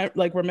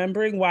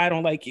remembering why I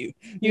don't like you.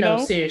 You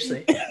know,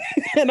 seriously.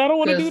 And I don't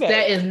want to do that.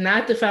 That is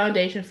not the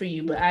foundation for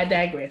you. But I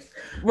digress.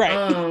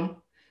 Right.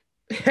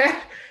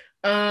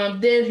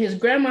 Then his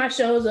grandma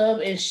shows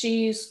up, and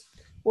she's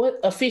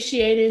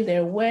officiating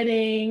their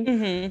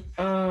wedding.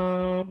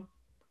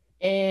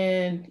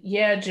 And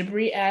yeah,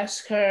 Jabri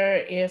asked her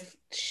if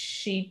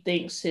she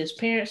thinks his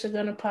parents are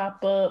gonna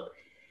pop up,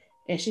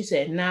 and she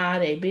said, nah,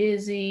 they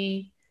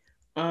busy.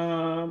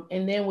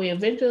 And then we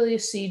eventually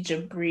see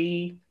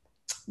Jabri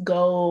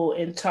go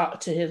and talk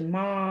to his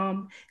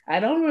mom.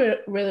 I don't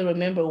really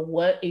remember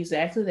what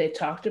exactly they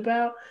talked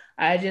about.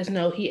 I just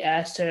know he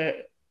asked her,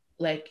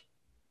 like,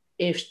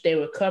 if they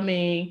were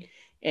coming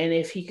and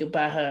if he could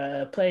buy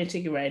her a plane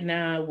ticket right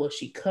now, will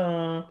she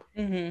come?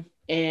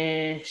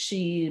 And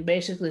she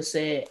basically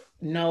said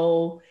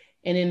no.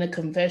 And in the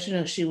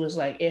confessional, she was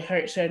like, it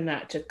hurts her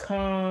not to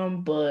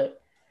come,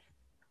 but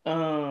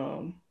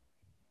I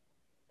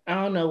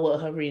I don't know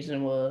what her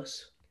reason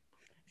was.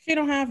 She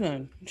don't have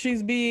none.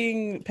 She's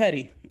being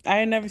petty. I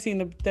ain't never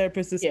seen a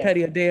therapist this Yeah.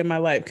 petty a day in my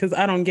life because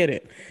I don't get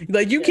it.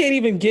 Like you Yeah. can't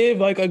even give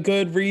like a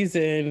good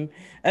reason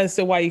as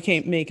to why you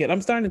can't make it.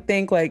 I'm starting to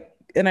think like,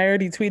 and I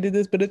already tweeted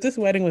this, but if this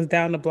wedding was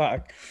down the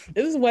block, if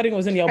this wedding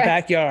was in your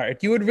backyard,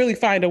 you would really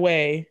find a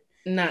way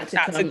Not to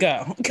not to come.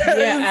 go.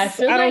 Yeah, I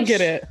feel I like don't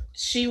get it.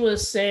 she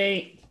was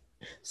saying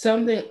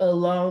something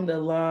along the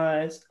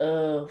lines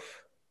of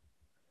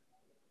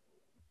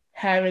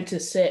having to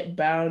set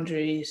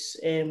boundaries,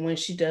 and when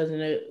she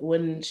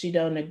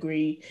don't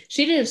agree,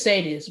 she didn't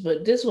say this,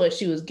 but this is what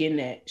she was getting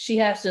at. She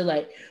has to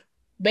like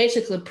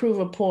basically prove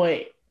a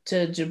point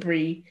to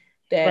Jabri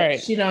that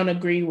Right. she don't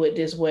agree with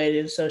this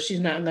wedding, so she's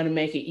not going to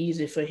make it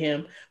easy for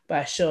him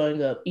by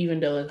showing up, even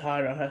though it's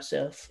hard on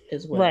herself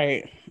as well.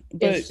 Right.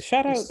 But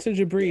shout out to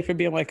Jabri yeah. for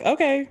being like,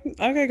 okay,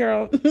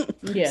 girl.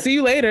 Yeah. See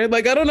you later.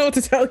 Like, I don't know what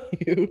to tell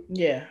you.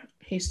 Yeah.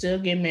 He's still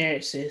getting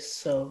married, sis.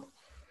 So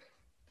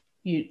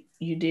you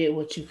did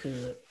what you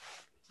could.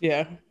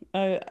 Yeah.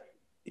 I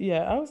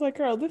was like,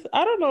 girl, this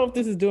I don't know if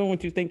this is doing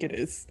what you think it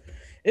is.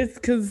 It's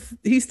because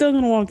he's still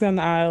gonna walk down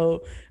the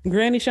aisle.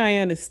 Granny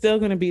Cheyenne is still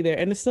gonna be there,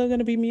 and it's still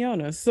gonna be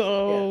Miona.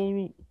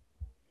 So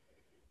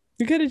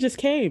you could have just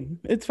came.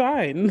 It's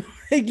fine.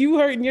 Like you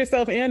hurting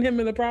yourself and him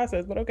in the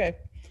process, but okay.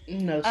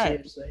 No, All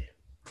seriously.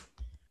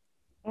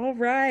 All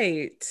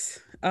right.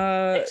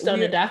 Next on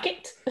the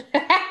docket.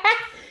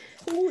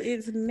 Who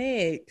is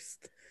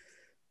next?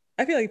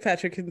 I feel like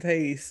Patrick and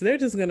Thais, they're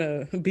just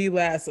gonna be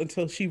last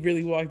until she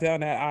really walked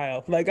down that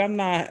aisle. Like I'm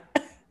not.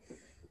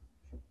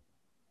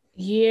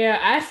 Yeah,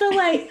 I feel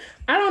like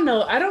I don't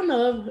know. I don't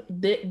know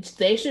if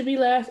they should be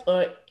last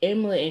or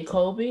Emily and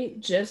Kobe,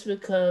 just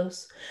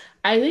because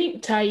I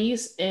think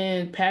Thais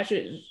and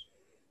Patrick's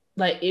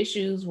like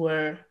issues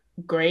were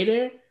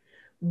greater,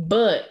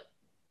 but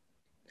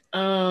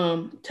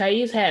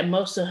Thais had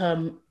most of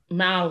her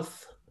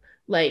mouth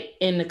like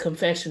in the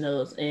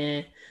confessionals,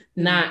 and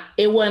not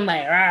it wasn't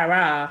like rah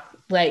rah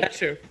like That's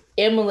true.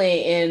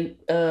 Emily and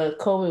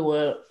Kobe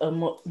were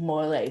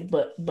more like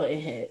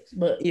button heads,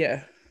 but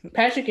Yeah.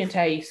 Patrick and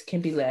Thais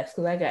can be last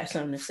because I got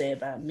something to say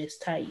about Miss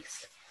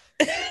Thais.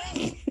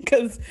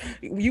 Because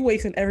you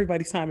wasting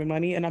everybody's time and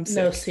money, and I'm sick.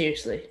 No,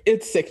 seriously,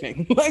 it's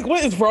sickening. Like,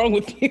 what is wrong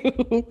with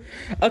you?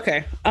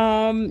 Okay.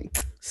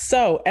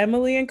 So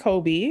Emily and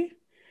Kobe,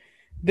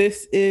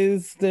 this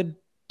is the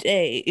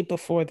day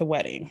before the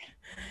wedding.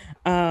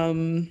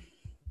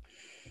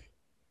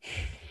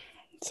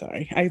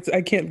 Sorry,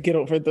 I can't get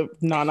over the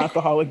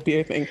non-alcoholic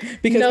beer thing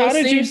because how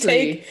did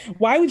seriously.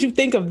 Why would you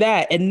think of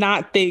that and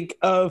not think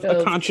of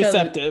a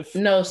contraceptive?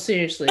 No,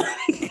 seriously.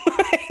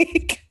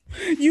 Like,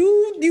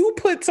 you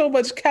put so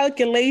much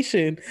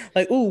calculation.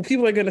 Like, ooh,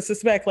 people are gonna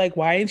suspect. Like,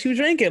 why ain't you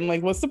drinking?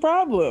 Like, what's the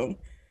problem?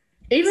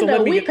 Even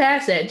though we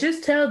passed that,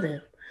 just tell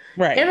them.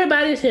 Right.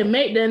 Everybody's here.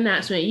 Make the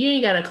announcement. You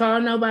ain't gotta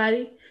call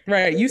nobody.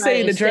 Right. You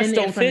say the dress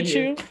don't fit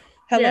you.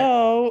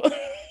 Hello.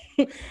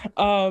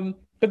 Yeah.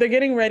 But they're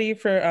getting ready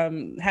for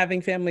having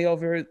family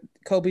over.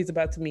 Kobe's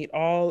about to meet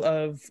all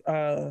of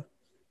the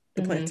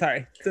plant.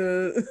 Sorry,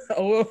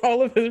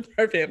 all of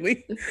her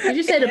family. Did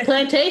you say the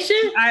plantation?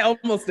 I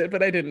almost did,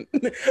 but I didn't.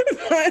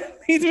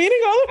 He's meeting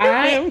all of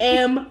her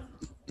family.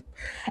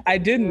 I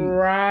didn't.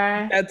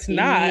 Right. That's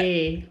not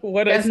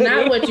what. That's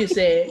not what you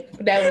said.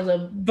 That was a.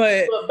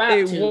 But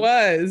it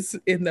was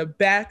in the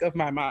back of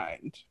my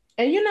mind.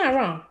 And you're not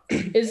wrong.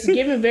 It's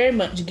given very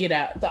much Get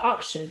Out, the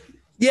auction.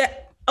 Yeah.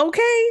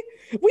 Okay.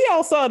 We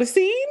all saw the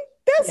scene.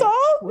 That's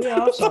all. We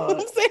all saw it.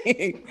 I'm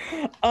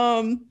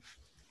saying.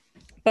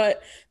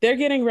 But they're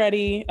getting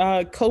ready.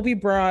 Kobe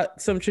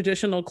brought some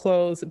traditional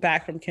clothes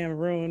back from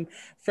Cameroon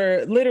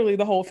for literally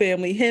the whole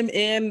family. Him,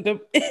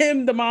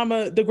 the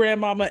mama, the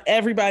grandmama,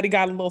 everybody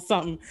got a little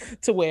something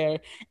to wear.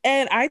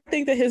 And I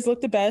think that his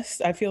looked the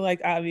best. I feel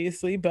like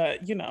obviously,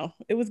 but you know,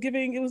 it was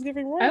giving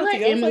royalty. I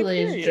like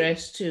Emily's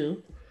dress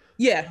too.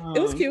 Yeah, it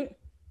was cute.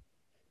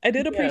 I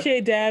did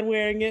appreciate Dad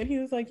wearing it. He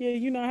was like, yeah,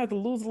 you know, I have to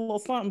lose a little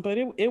something, but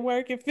it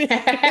worked. It fit.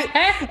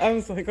 I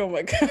was like, oh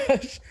my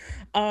gosh.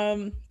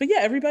 But yeah,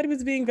 everybody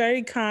was being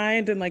very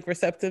kind and like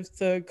receptive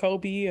to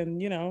Kobe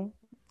and, you know,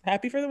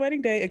 happy for the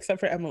wedding day, except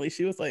for Emily.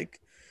 She was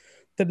like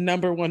the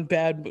number one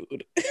bad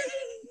mood.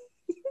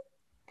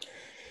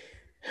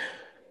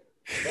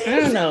 I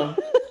don't know.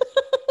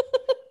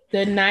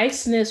 The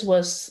niceness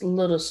was a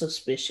little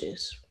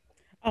suspicious.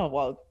 Oh,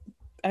 well,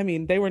 I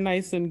mean, they were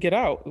nice and Get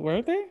Out,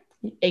 weren't they?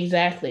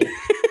 Exactly.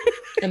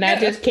 And I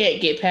just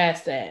can't get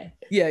past that.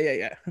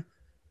 Yeah.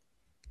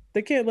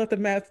 They can't let the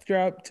math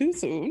drop too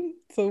soon.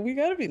 So we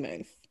gotta be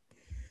nice.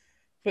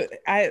 But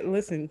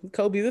listen,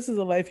 Kobe, this is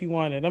the life you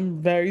wanted.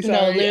 I'm very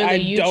sorry. No,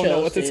 I don't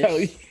know what to tell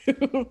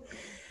you.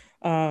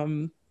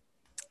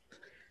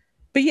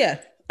 But yeah,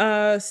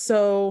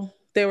 so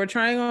they were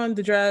trying on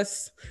the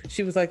dress.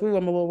 She was like, ooh,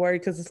 I'm a little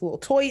worried because it's a little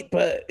tight,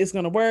 but it's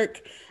going to work.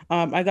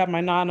 I got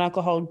my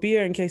non-alcoholic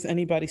beer in case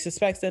anybody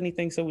suspects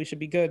anything, so we should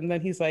be good. And then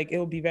he's like, it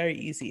will be very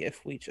easy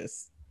if we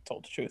just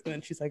told the truth. And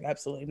then she's like,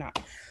 absolutely not.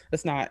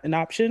 That's not an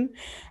option.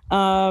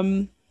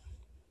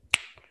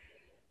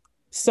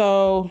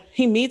 So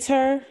he meets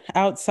her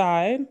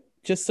outside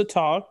just to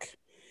talk.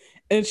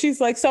 And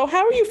she's like, "So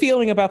how are you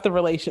feeling about the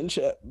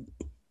relationship?"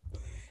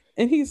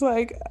 And he's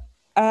like, He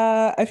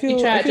I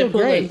tried to feel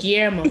pull a great."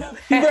 Guillermo.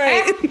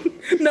 Right.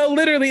 No,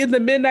 literally in the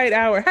midnight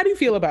hour. How do you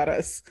feel about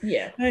us?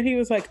 Yeah. And he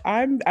was like,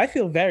 I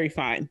feel very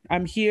fine.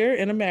 I'm here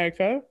in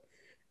America.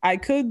 I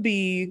could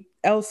be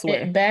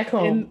elsewhere. Back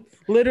home. In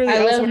literally I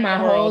left elsewhere my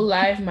in the whole world.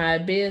 life, my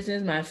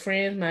business, my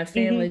friends, my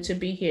family Hmm. to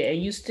be here.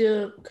 And you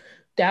still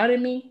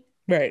doubted me?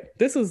 Right.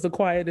 This was the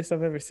quietest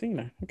I've ever seen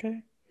her.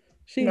 Okay.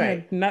 She Right.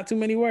 had not too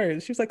many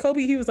words. She was like,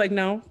 "Kobe," he was like,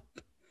 "No,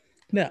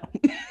 no,"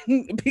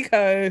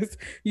 because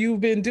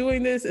you've been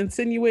doing this,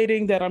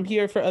 insinuating that I'm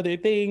here for other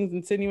things,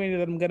 insinuating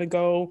that I'm going to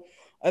go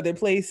other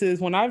places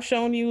when I've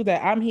shown you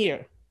that I'm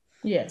here.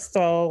 Yeah.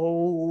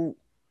 So,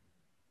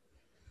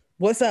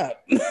 what's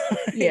up?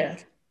 Yeah.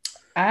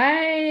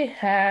 I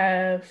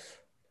have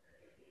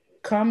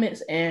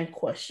comments and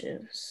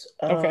questions.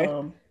 Okay.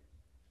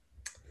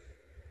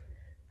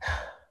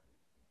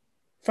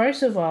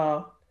 First of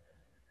all,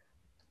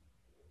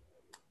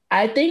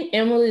 I think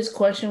Emily's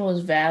question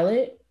was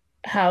valid.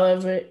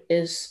 However,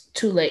 it's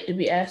too late to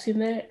be asking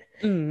that.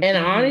 And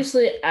Mm-hmm.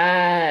 honestly,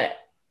 I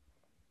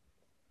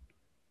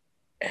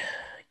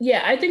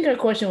think her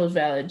question was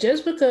valid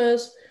just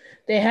because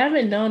they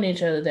haven't known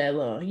each other that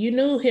long. You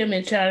knew him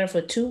in China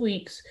for 2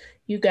 weeks.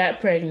 You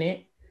got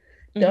pregnant.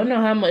 Don't Mm-hmm.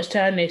 know how much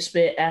time they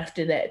spent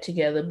after that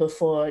together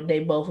before they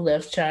both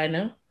left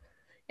China.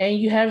 And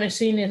you haven't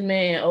seen this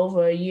man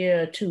over a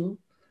year or two.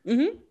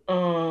 Mm-hmm.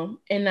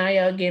 And now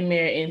y'all get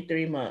married in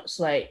 3 months.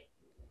 Like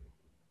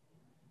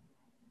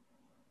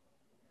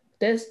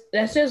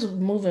that's just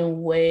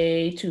moving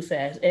way too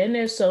fast. And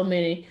there's so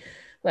many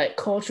like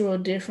cultural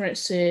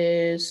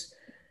differences.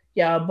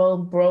 Y'all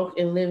both broke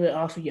and living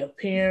off of your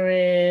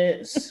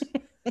parents.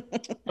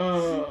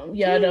 Y'all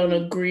don't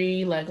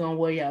agree like on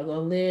where y'all gonna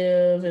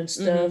live and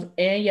stuff, Mm-hmm.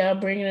 and y'all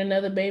bringing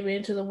another baby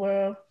into the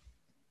world.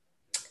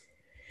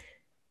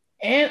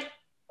 And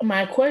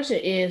my question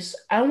is,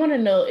 I want to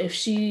know if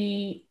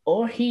she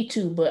or he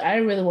too, but I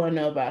really want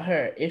to know about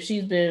her if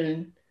she's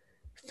been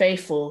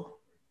faithful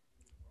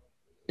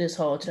this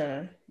whole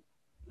time.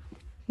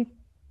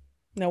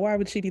 Now, why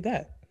would she be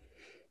that?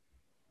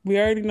 We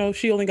already know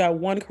she only got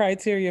one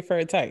criteria for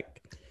a type.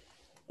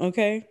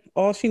 Okay.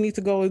 All she needs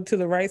to go to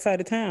the right side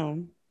of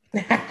town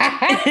Because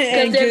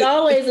and there's get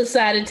always a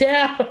side of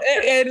town.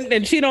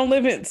 and she don't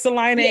live in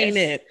Salina, ain't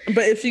Yes, it?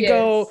 But if she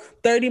go yes,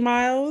 30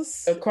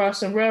 miles, across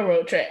some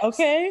railroad tracks.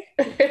 okay,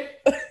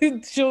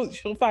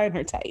 she'll find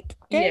her type.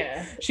 Okay.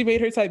 Yeah. She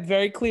made her type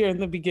very clear in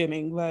the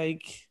beginning.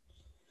 Like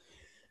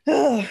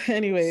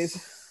anyways.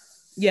 So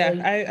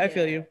Yeah, I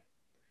feel yeah,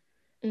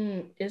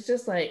 you. it's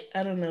just like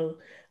I don't know.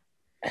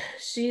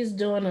 She's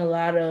doing a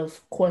lot of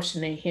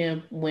questioning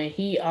him when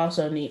he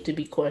also need to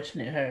be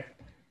questioning her.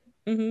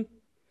 Hmm.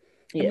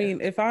 I Yeah. mean,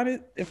 if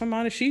I'm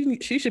honest,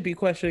 she should be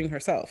questioning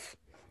herself.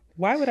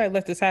 Why would I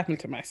let this happen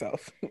to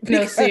myself? No,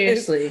 Because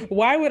seriously.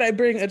 why would I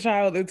bring a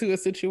child into a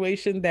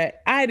situation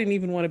that I didn't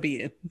even want to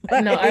be in?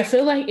 No, I Like,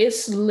 feel like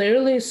it's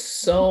literally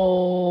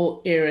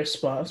so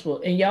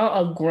irresponsible. And y'all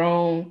are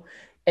grown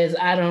as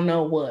I don't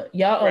know what.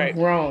 Y'all are right.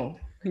 grown.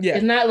 Yeah.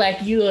 It's not like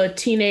you're a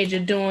teenager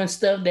doing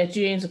stuff that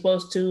you ain't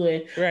supposed to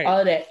and Right.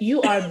 all that.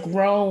 You are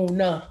grown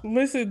up.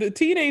 Listen, the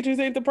teenagers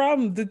ain't the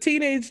problem. The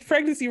teenage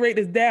pregnancy rate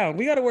is down.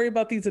 We got to worry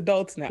about these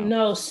adults now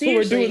No, who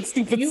are doing seriously,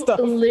 stupid you stuff.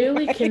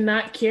 literally Like,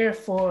 cannot care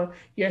for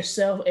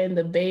yourself and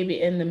the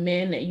baby and the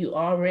man that you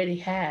already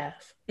have.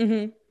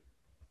 hmm.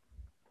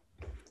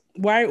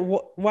 Why is it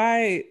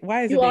You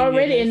being made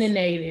already in the worse?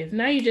 negative.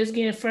 Now you're just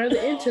getting further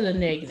into the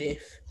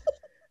negative.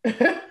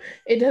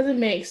 It doesn't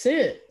make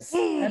sense.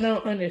 I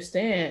don't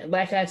understand.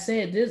 Like I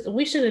said, this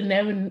we should have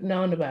never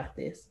known about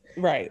this.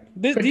 Right.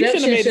 You shouldn't have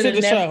Production made it should to have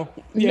the never.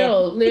 show. Yeah.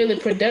 No, literally,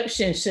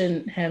 production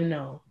shouldn't have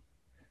known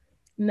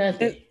And,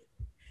 nothing.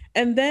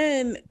 and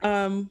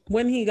then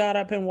when he got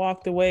up and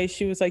walked away,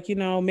 she was like,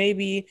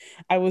 maybe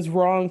I was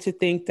wrong to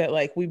think that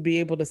like we'd be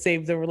able to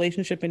save the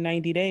relationship in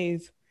 90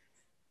 days.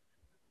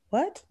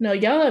 What? No,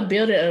 y'all are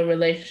building a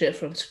relationship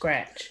from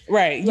scratch.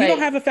 Right. You don't Like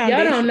have a y'all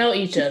don't foundation. know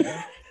each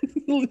other.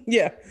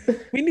 Yeah.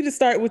 We need to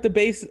start with the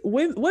base.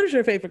 What is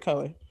your favorite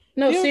color?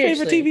 No, Do you have a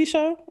favorite seriously. TV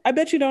show? I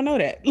bet you don't know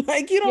that.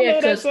 Like you don't Yeah,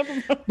 know that because stuff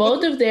about.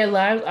 both of their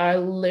lives are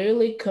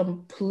literally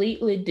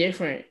completely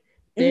different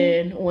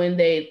Mhm. than when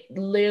they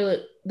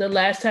literally the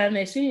last time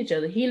they see each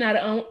other. He not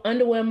an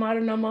underwear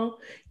model no more.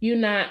 You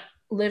not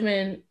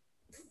living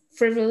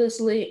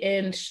frivolously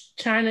in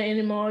China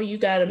anymore. You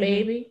got a Mhm.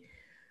 baby.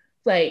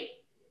 Like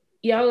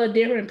y'all are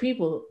different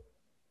people.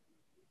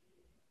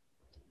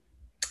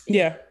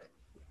 Yeah.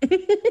 Yeah.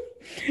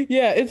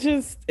 Yeah,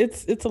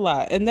 it's a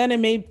lot. And then it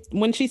made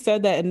when she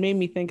said that, it made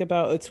me think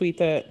about a tweet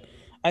that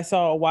I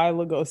saw a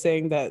while ago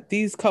saying that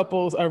these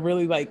couples are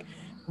really like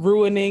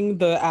ruining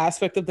the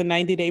aspect of the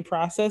 90-day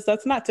process.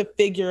 That's not to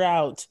figure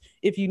out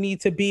if you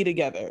need to be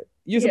together.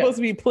 You're Yeah. supposed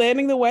to be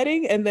planning the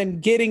wedding and then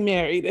getting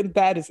married, and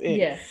that is it.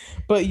 Yeah.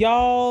 But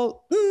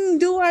y'all,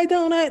 do I,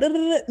 don't I?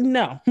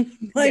 No.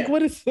 Like, Yeah.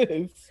 what is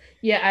this?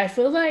 Yeah. I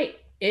feel like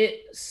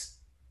it's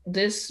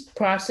this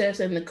process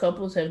and the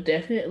couples have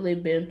definitely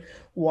been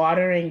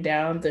watering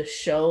down the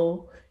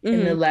show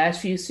in the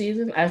last few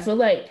seasons. I feel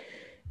like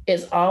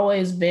it's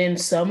always been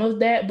some of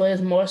that, but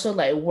it's more so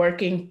like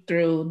working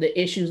through the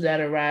issues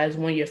that arise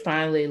when you're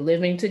finally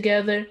living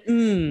together.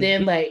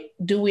 Then, like,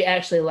 do we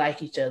actually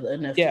like each other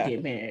enough to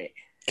get married?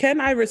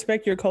 Can I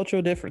respect your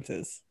cultural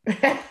differences?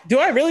 Do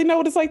I really know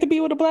what it's like to be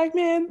with a black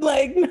man?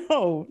 Like,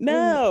 no.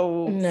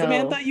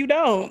 Samantha, you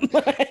don't.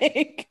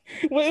 Like,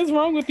 what is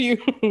wrong with you?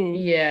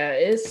 Yeah,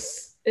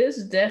 it's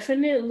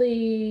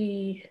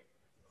definitely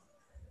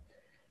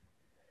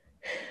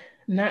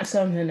not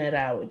something that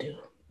I would do.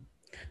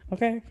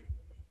 Okay.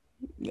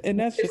 And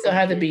that's just gonna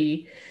have to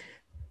be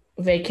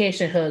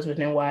vacation husband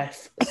and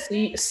wife.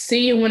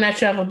 See you when I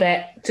travel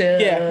back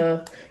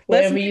to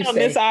wherever you on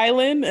this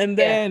island, and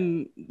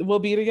then we'll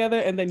be together,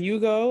 and then you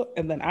go,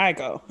 and then I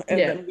go, and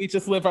then we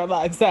just live our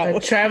lives out. A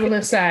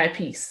traveling side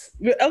piece.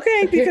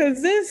 Okay,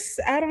 because this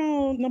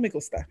no me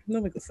gusta.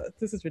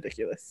 This is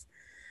ridiculous.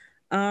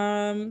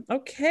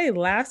 Okay,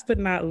 last but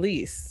not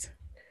least,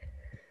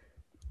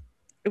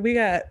 we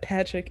got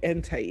Patrick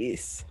and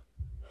Thais.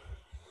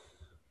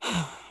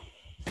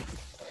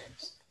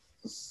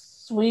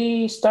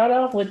 We start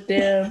off with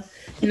them.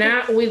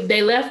 Now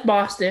they left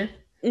Boston.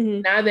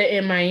 Now they're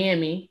in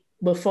Miami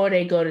before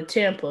they go to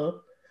Tampa.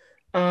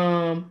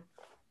 Now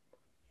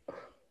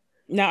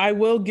I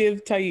will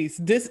give Thais,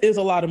 this is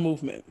a lot of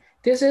movement.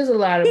 This is a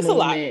lot of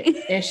movement.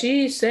 And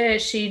she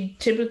said she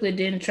typically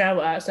didn't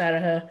travel outside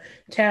of her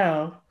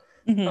town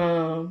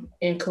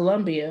in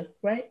Colombia,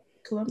 right?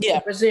 Colombia? Yeah.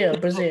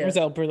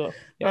 Brazil.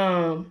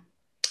 Yeah.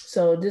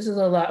 So this is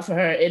a lot for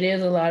her. It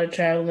is a lot of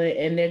traveling,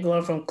 and they're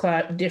going from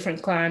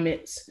different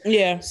climates.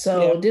 Yeah.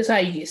 So this is how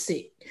you get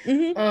sick.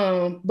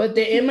 But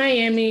they're in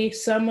Miami.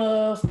 Some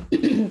of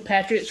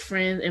Patrick's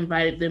friends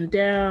invited them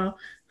down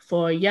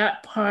for a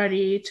yacht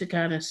party to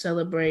kind of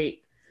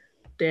celebrate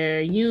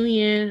their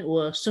union,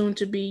 well, soon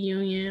to be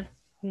union.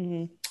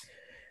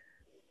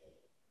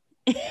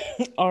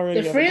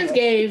 Already. The friends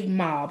gave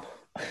mob.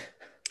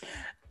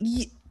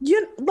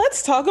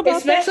 Let's talk about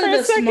especially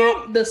that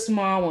for the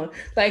small one,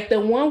 like the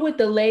one with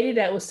the lady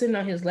that was sitting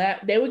on his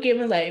lap. They were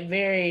giving like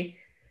very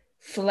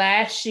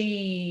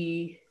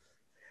flashy.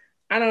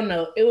 I don't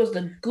know. It was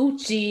the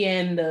Gucci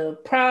and the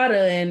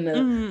Prada and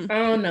the I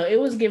don't know.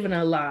 It was giving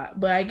a lot,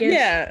 but I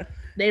guess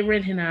they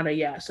renting out a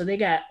yacht, so they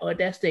got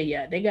that's their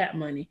yacht. They got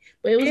money,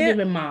 but it was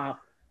giving mob.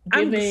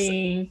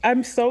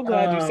 I'm so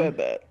glad you said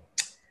that.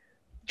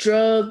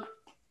 Drug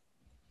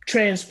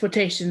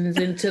transportations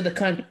into the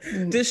country,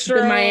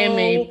 the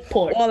Miami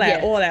port, all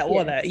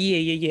that.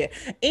 Yeah.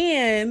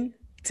 And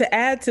to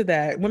add to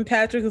that, when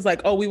Patrick was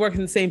like, "Oh, we work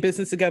in the same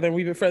business together and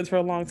we've been friends for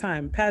a long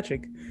time,"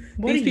 Patrick,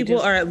 these people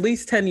are at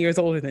least 10 years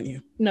older than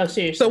you. No,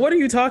 seriously. So what are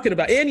you talking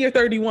about? And you're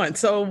 31.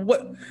 So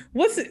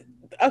what's it?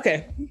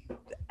 Okay.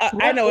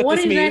 I know what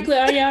this means. What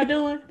exactly are y'all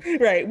doing?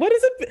 Right. What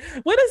is a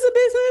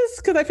business?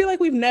 Because I feel like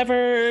we've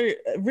never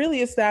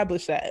really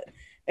established that.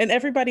 And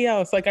everybody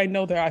else, like, I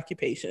know their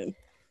occupation.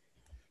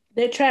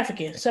 They're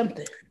trafficking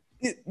something.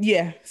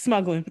 Yeah,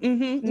 smuggling.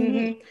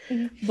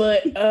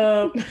 But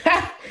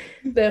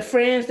the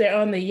friends, they're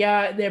on the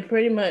yacht. They're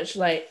pretty much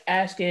like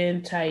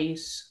asking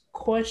Thais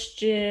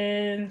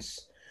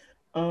questions,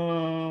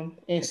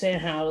 and saying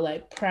how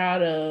like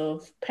proud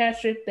of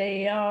Patrick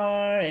they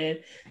are, and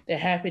they're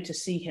happy to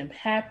see him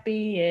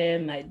happy,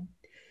 and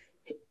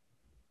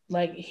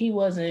like he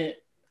wasn't.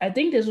 I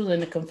think this was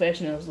in the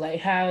confessionals, like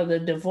how the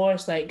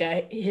divorce, like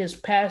his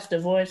past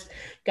divorce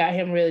got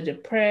him really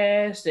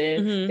depressed,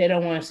 and they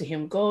don't want to see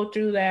him go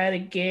through that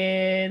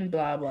again,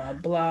 blah, blah,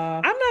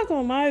 blah. I'm not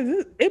going to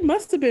lie. It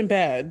must have been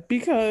bad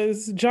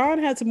because John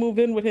had to move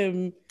in with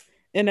him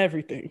and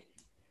everything.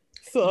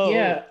 So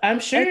yeah, I'm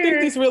sure. I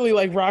think this really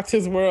like rocked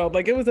his world.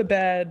 Like it was a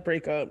bad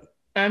breakup.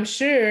 I'm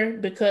sure,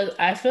 because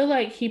I feel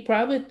like he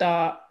probably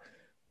thought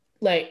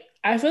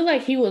I feel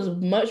like he was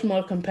much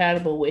more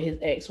compatible with his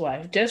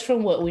ex-wife, just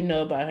from what we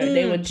know about her.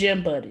 They were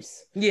gym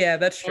buddies. Yeah,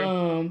 that's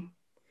true.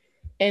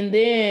 And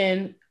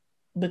then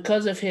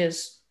because of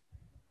his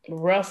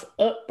rough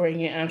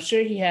upbringing, I'm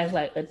sure he has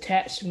like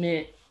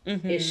attachment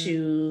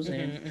issues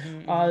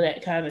and all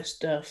that kind of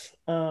stuff.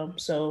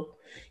 So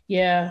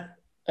yeah,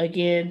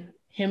 again,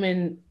 him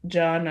and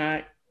John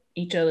are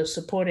each other's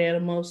support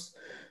animals.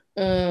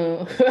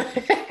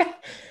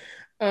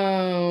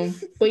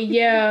 But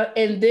yeah,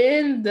 and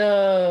then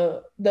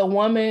the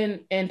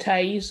woman and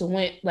Thais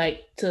went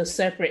like to a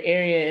separate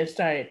area and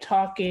started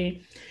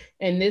talking,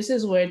 and this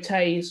is where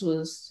Thais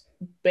was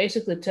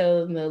basically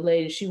telling the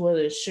lady she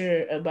wasn't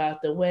sure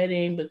about the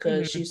wedding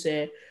because she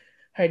said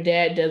her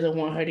dad doesn't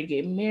want her to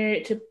get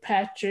married to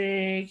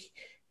Patrick,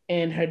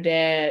 and her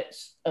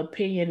dad's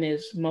opinion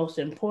is most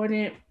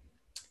important.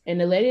 And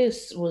the lady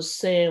was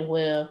saying,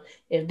 well,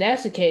 if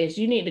that's the case,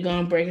 you need to go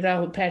and break it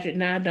off with Patrick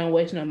now. Don't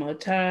waste no more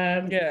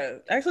time. Yeah.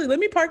 Actually, let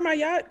me park my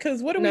yacht,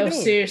 because what are we doing? No,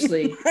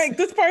 seriously. Like,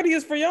 this party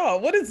is for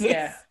y'all. What is this?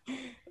 Yeah.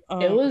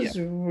 It was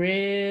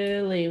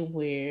really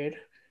weird.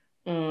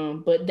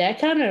 But that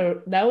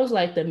was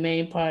like the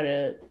main part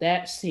of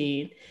that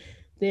scene.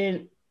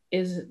 Then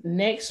is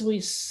next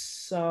we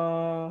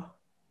saw.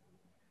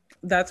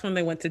 That's when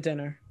they went to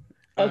dinner.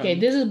 Okay,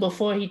 this is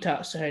before he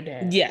talks to her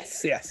dad.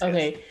 Yes.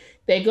 Okay, yes.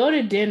 They go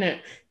to dinner.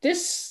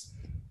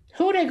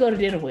 Who they go to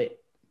dinner with?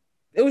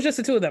 It was just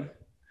the two of them.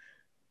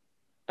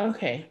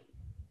 Okay.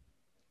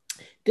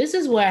 This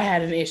is where I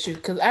had an issue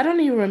because I don't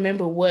even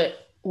remember what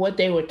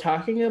they were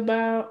talking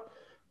about.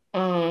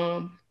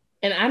 And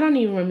I don't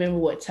even remember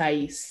what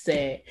Thais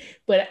said.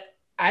 But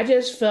I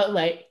just felt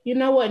like, you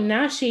know what?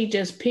 Now she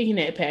just picking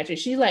at Patrick.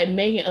 She's like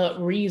making up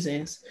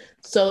reasons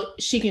so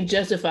she can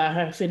justify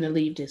her finna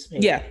leave this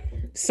man. Yeah.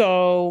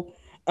 So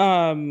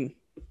how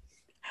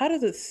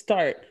does it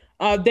start?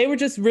 They were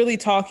just really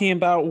talking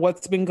about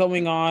what's been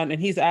going on, and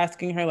he's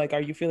asking her, like,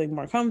 are you feeling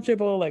more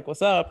comfortable? Like,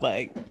 what's up?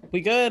 Like, we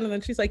good? And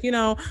then she's like,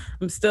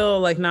 I'm still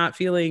like not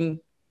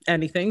feeling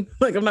anything.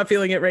 Like, I'm not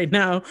feeling it right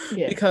now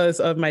because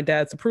of my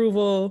dad's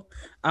approval.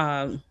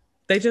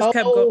 They just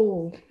kept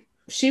going.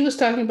 She was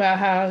talking about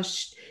how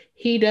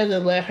he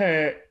doesn't let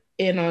her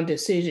in on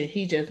decision.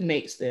 He just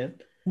makes them.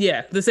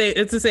 Yeah,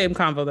 it's the same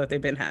convo that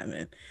they've been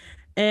having.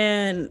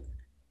 And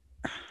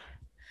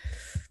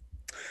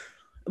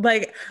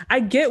like, I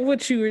get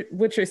what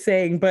you're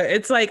saying, but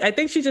it's like, I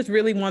think she just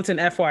really wants an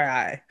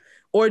FYI,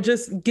 or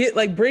just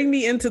bring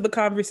me into the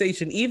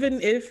conversation,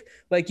 even if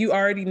like you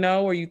already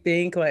know, or you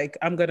think like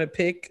I'm gonna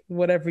pick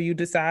whatever you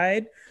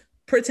decide.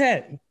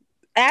 Pretend,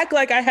 act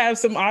like I have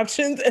some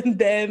options, and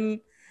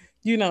then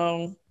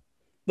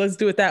let's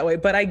do it that way.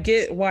 But I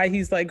get why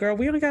he's like, girl,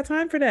 we only got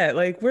time for that.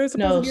 Like, we're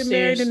supposed to get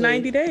married in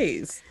 90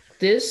 days.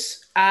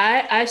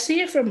 I see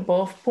it from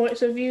both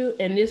points of view,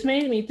 and this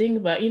made me think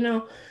about,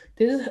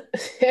 this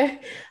is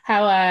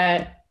how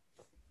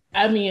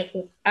I've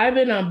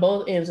been on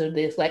both ends of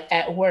this. Like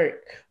at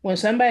work, when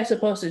somebody's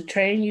supposed to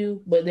train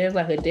you, but there's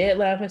like a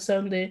deadline for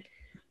something,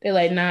 they're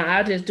like, nah,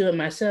 I'll just do it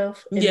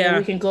myself. And then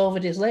we can go over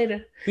this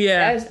later.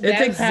 Yeah, it's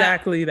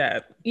exactly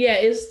that. Yeah,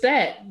 it's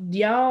that.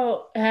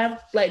 Y'all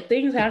have, like,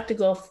 things have to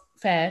go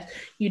fast.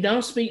 You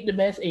don't speak the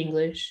best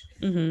English.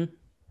 Mm-hmm.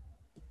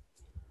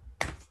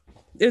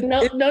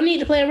 No need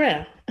to play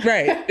around.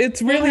 Right.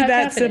 It's really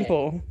that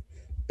simple.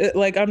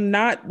 I'm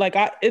not like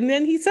and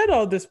then he said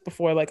all this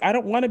before, like, I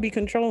don't want to be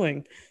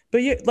controlling,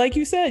 but like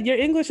you said, your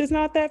English is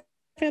not that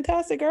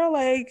fantastic, girl.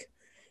 Like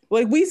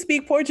we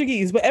speak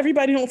Portuguese, but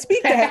everybody don't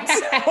speak that.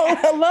 So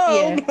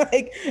hello,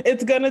 like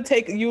it's gonna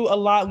take you a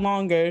lot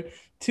longer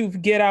to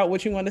get out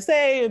what you want to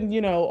say, and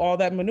all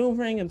that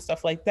maneuvering and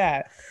stuff like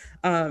that.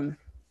 And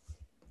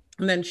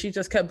then she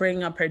just kept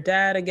bringing up her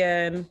dad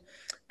again,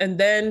 and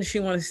then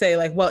she wanted to say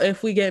like, well,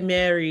 if we get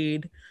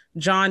married,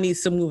 John needs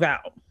to move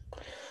out.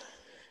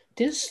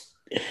 That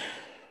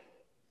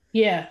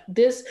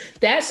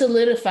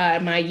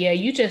solidified my,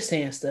 you just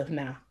saying stuff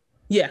now.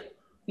 Yeah.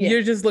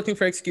 You're just looking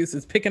for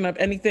excuses, picking up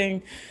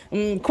anything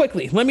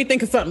quickly. Let me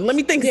think of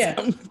something.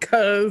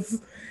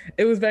 Because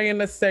it was very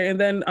unnecessary. And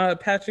then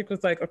Patrick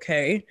was like,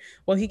 okay,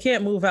 well, he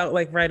can't move out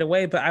like right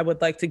away, but I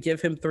would like to give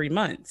him 3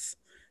 months.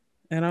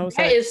 And I was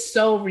like, that is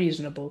so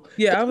reasonable.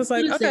 Yeah, I was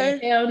like, okay.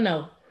 Hell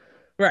no.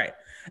 Right.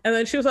 And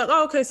then she was like,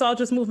 oh, okay, so I'll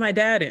just move my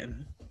dad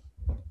in.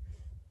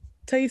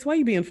 Thais, why are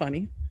you being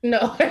funny? No.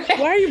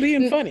 Why are you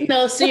being funny?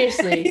 No,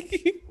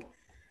 seriously.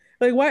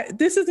 Like, why?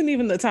 This isn't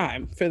even the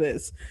time for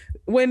this.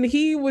 When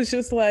he was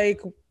just like,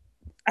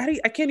 I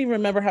can't even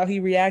remember how he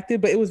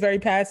reacted, but it was very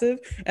passive.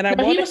 And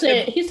he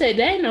said,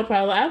 that ain't no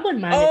problem. I wouldn't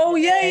mind. Oh,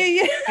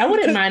 yeah. I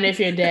wouldn't mind if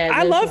your dad.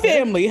 I love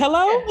family.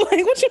 Hello? Yeah.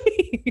 Like, what you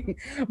mean?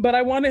 But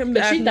I wanted him to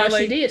act more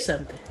like, she did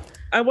something.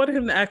 I wanted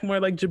him to act more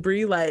like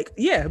Jabri, like,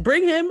 yeah,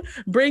 bring him,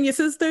 bring your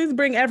sisters,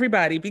 bring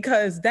everybody,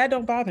 because that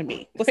don't bother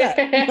me. What's up?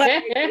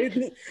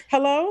 Like,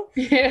 hello?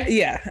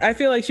 Yeah, I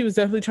feel like she was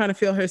definitely trying to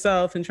feel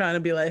herself and trying to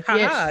be like,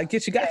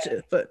 get you, gotcha.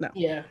 Yeah. But no.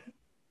 Yeah.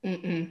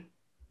 Mm-mm.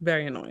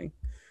 Very annoying.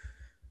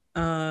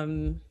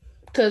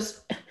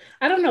 Because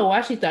I don't know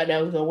why she thought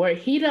that was gonna work.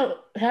 He don't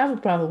have a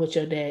problem with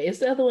your dad. It's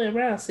the other way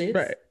around, sis.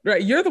 Right.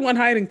 You're the one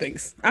hiding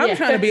things. I'm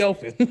trying to be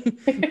open.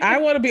 I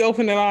want to be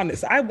open and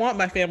honest. I want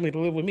my family to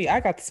live with me. I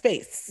got the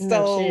space.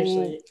 No,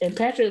 seriously. And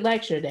Patrick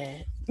likes your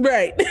dad.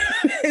 Right.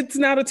 It's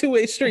not a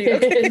two-way street.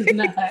 Okay? It's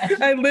not.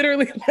 I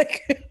literally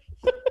like it.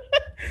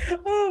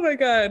 Oh my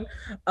God.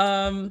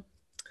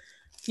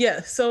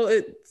 Yeah, so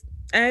it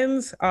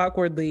ends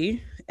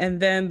awkwardly. And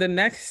then the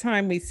next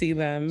time we see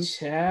them,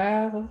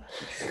 child,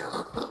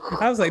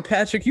 I was like,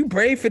 Patrick, you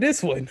brave for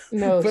this one.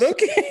 No, but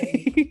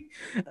okay.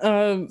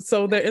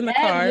 So they're in the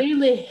car.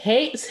 Really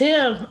hates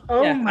him.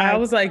 Oh my! I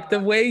was like, the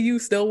way you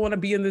still want to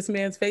be in this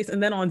man's face,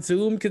 and then on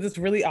Zoom, because it's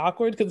really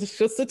awkward because it's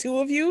just the two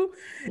of you,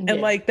 and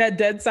like that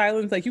dead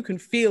silence, like you can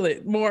feel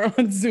it more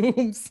on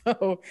Zoom.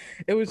 So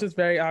it was just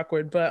very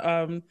awkward.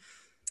 But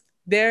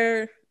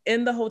they're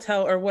in the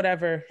hotel or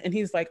whatever, and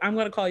he's like, I'm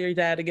gonna call your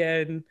dad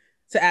again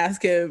to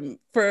ask him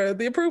for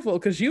the approval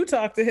because you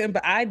talked to him,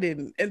 but I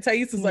didn't. And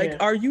Thais is like,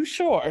 are you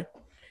sure?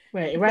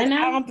 Right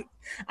now?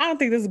 I don't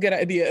think this is a good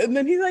idea. And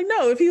then he's like,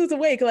 no, if he was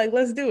awake, like,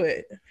 let's do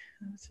it.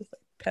 It's just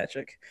like,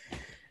 Patrick,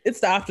 it's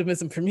the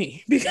optimism for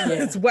me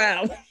because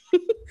wow.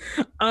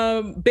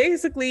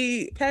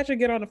 Basically Patrick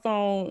get on the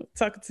phone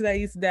talking to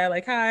Thais' dad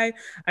like, hi,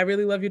 I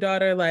really love your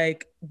daughter,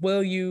 like,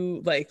 will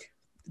you, like,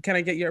 can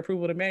I get your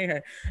approval to marry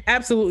her?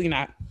 Absolutely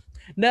not.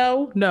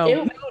 No.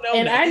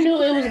 I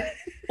knew it was,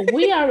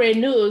 we already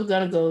knew it was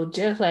gonna go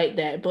just like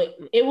that, but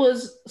it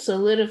was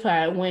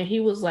solidified when he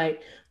was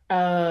like,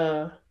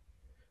 what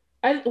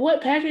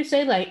Patrick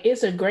said, like,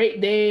 it's a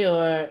great day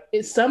or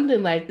it's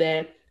something like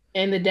that.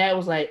 And the dad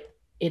was like,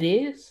 it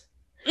is?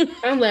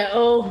 I'm like,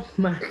 oh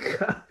my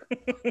God.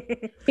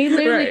 He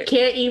literally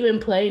can't even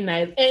play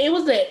nice. And it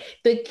was the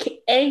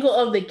angle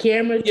of the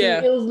camera too.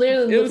 Yeah. It was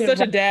literally, it was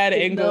such a dad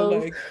angle.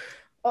 Like,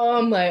 oh,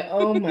 I'm like,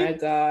 oh my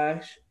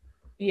gosh.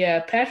 Yeah,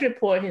 Patrick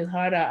poured his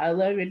heart out. I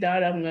love your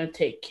daughter. I'm going to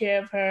take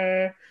care of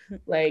her.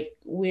 Like,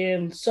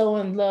 we're so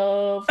in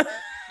love.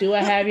 Do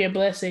I have your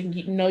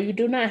blessing? No, you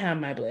do not have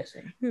my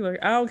blessing. Like,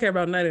 I don't care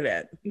about none of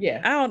that.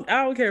 Yeah. I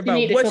don't care about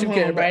what you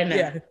care about. Right now.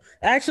 Yeah.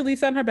 Actually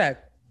send her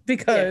back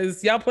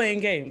because y'all playing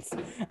games.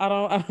 I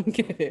don't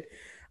get it.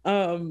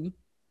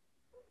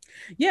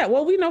 Yeah,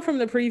 well, we know from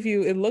the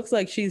preview, it looks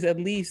like she's at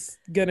least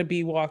gonna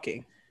be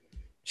walking.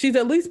 She's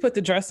at least put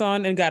the dress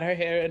on and got her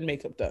hair and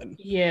makeup done.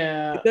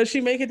 Yeah. Does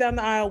she make it down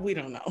the aisle? We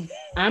don't know.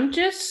 I'm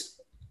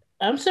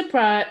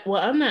surprised.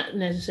 Well, I'm not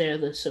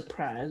necessarily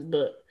surprised,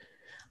 but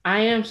I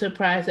am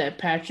surprised that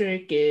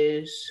Patrick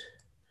is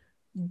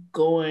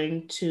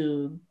going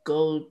to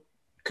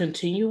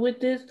continue with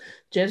this,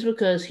 just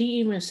because he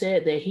even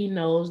said that he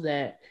knows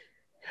that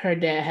her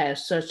dad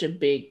has such a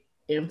big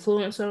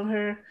influence on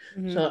her.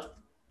 Mm-hmm. So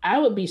I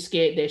would be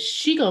scared that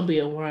she gonna be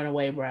a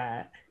runaway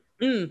bride.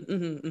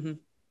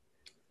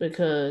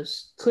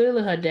 Because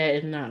clearly her dad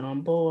is not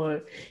on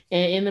board.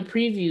 And in the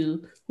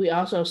preview, we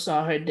also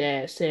saw her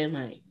dad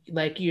saying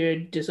like you're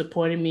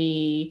disappointing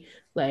me.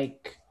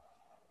 Like,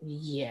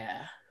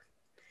 yeah.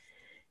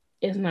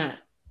 It's not,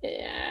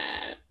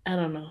 I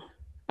don't know.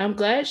 I'm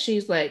glad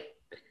she's like,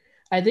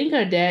 I think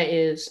her dad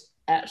is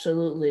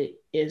absolutely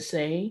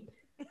insane.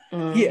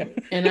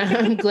 And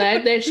I'm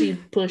glad that she's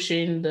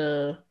pushing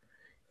the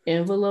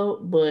envelope,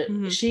 but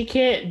she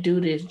can't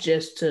do this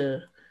just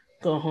to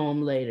go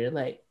home later.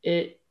 Like,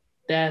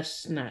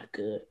 that's not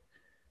good.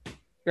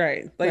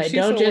 Right. Like she's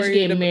don't so just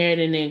get married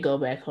and then go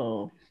back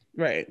home.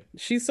 Right.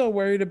 She's so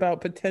worried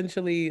about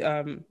potentially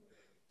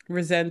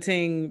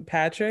resenting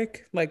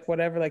Patrick, like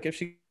whatever, like if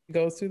she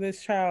goes through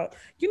this child,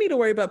 you need to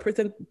worry about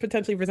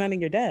potentially resenting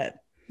your dad.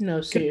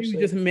 No, seriously. You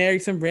just marry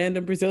some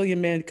random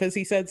Brazilian man because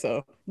he said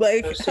so.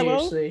 Like, no,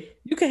 seriously. Hello?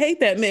 You could hate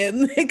that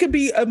man. It could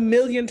be a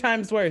million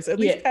times worse. At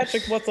least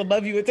Patrick wants to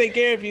love you and take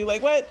care of you.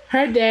 Like, what?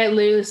 Her dad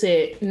literally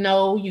said,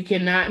 no, you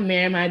cannot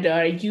marry my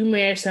daughter. You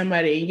marry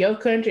somebody in your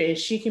country and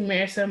she can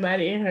marry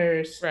somebody in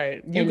hers.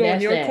 Right. You go in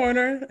your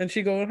corner and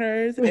she go in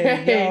hers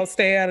and y'all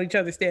stay out of each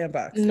other's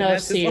sandbox. No,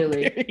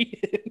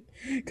 seriously.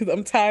 Because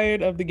I'm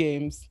tired of the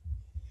games.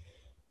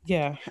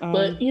 Yeah.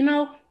 But, you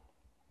know,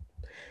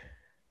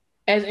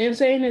 as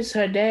insane as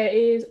her dad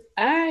is,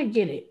 I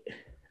get it.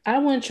 I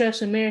wouldn't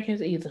trust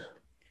Americans either.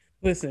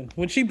 Listen,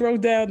 when she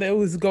broke down that it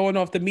was going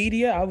off the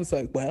media, I was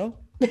like, well,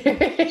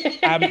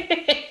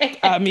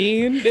 I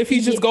mean, if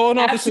he's just going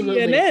off of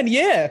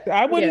CNN,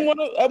 I wouldn't want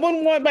to. I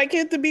wouldn't want my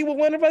kid to be with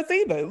one of us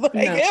either. Like,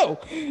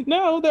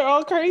 no, they're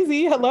all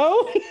crazy. Hello,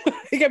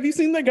 like, have you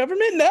seen the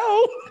government?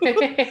 No.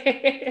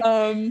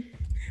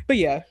 But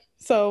yeah.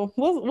 So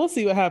we'll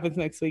see what happens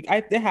next week.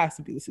 It has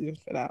to be the season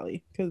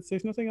finale because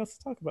there's nothing else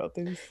to talk about.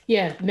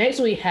 Yeah, next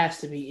week has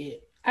to be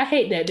it. I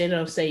hate that they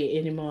don't say it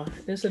anymore.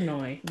 It's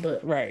annoying,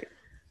 but right.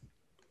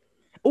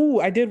 Oh,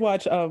 I did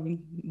watch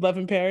Love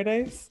in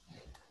Paradise.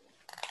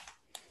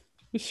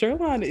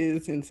 Sherlon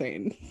is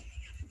insane.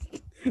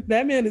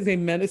 That man is a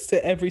menace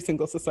to every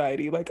single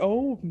society. Like,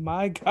 oh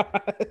my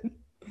God.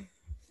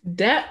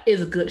 That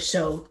is a good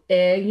show.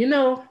 And you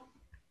know,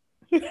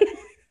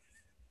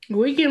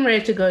 we're getting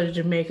ready to go to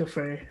Jamaica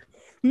for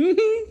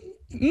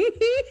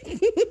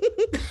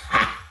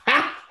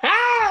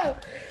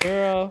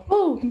girl.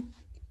 Ooh.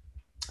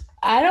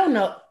 I don't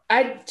know.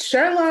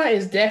 Sherlon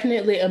is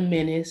definitely a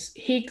menace.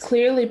 He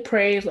clearly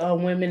preys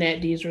on women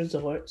at these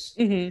resorts.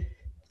 Mm-hmm.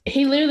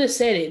 He literally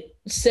said it.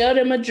 Sell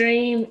them a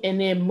dream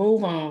and then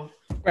move on.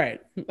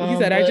 Right. He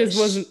said, I just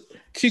wasn't.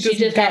 She just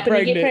got happened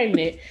pregnant. To get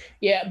pregnant.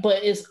 Yeah,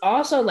 but it's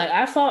also like,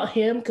 I fought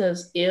him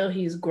because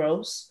he's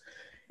gross.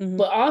 Mm-hmm.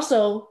 But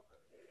also,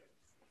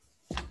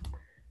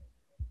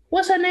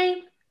 what's her name?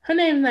 Her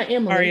name's not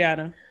Emily.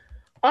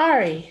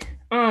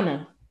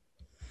 Anna.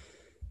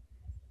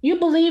 You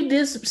believe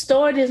this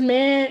story this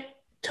man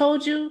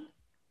told you?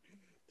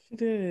 She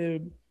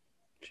did.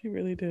 She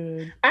really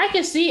did. I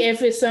can see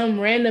if it's some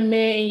random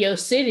man in your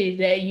city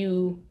that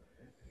you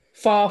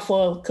fall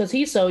for because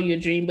he sold your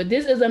dream. But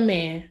this is a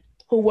man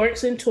who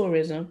works in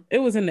tourism. It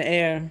was in the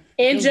air.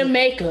 In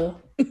Jamaica.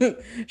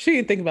 She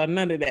didn't think about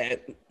none of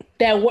that.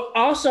 That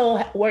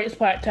also works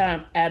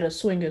part-time at a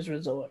swingers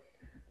resort.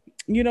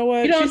 You know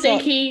what? You don't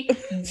think she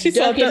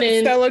saw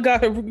Stella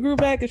got her groove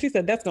back and she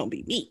said, that's going to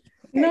be me.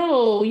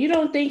 No, you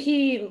don't think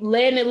he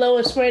landed low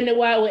and spreading it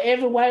wide with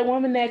every white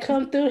woman that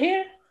come through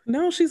here?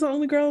 No, she's the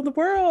only girl in the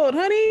world,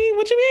 honey.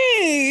 What you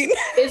mean?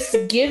 It's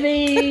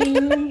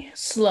giving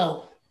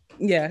slow.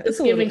 Yeah, It's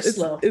giving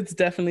slow. It's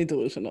definitely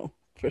delusional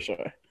for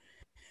sure.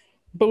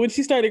 But when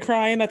she started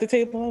crying at the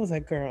table, I was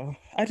like, girl,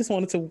 I just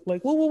wanted to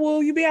like,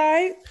 whoa, you be all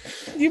right?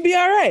 You be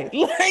all right.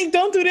 Like,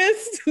 don't do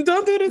this.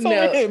 Don't do this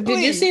over him,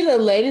 Did you see the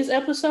latest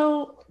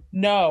episode?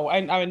 No,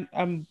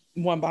 I'm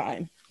one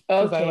behind.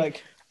 Okay.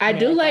 I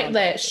do like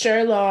that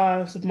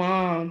Sherlon's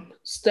mom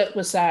stuck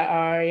beside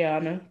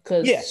Ariana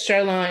because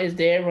Sherlon is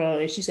dead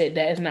wrong. And she said,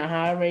 that is not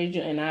how I raised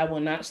you, and I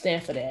will not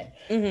stand for that.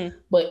 Mm-hmm.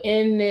 But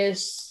in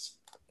this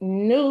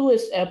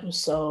newest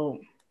episode,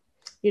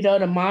 you know,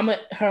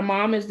 her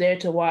mom is there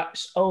to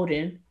watch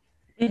Odin,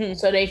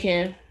 so they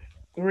can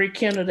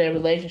rekindle their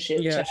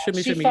relationship. Yeah,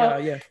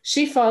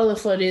 she falling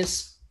for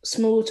this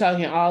smooth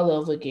talking all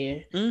over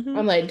again. Mm-hmm.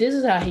 I'm like, this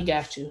is how he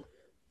got you.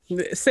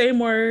 Same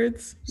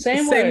words,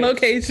 same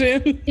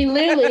location. He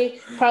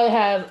literally probably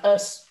has a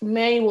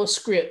manual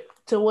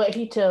script to what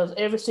he tells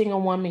every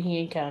single woman he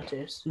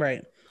encounters.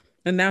 Right,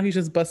 and now he's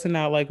just busting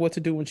out like what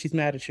to do when she's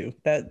mad at you.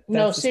 That's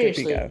no,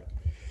 seriously.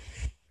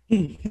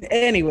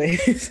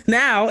 Anyways,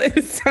 now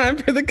it's time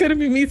for the Could It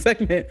Be Me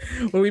segment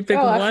where we pick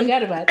one. I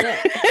forgot about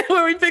that.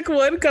 Where we pick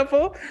one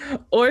couple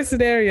or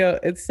scenario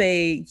and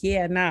say,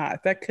 yeah, nah,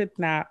 that could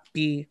not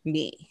be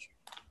me.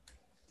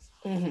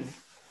 Mm-hmm.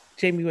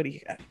 Jamie, what do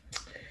you got?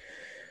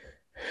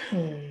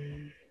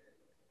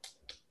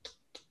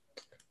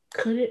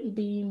 Could it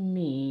be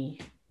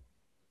me?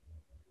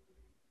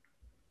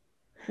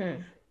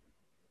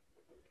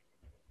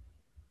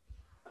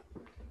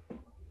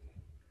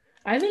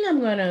 I think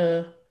I'm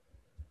gonna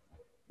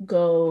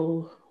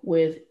go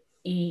with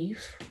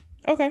Eve.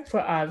 Okay. For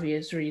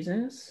obvious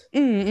reasons.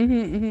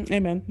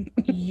 Amen.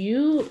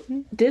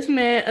 This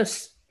man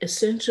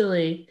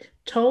essentially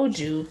told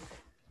you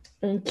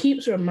and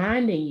keeps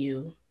reminding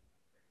you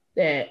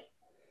that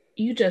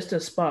you just a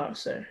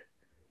sponsor.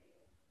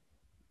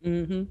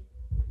 Mm-hmm.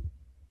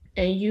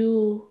 And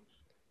you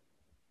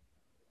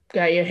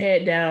got your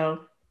head down.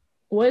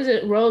 What is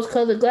it?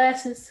 Rose-colored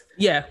glasses?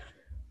 Yeah.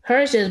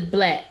 Hers just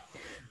black.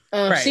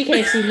 Right. She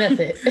can't see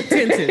nothing.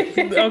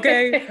 Tinted.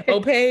 Okay.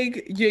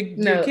 Opaque. You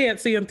can't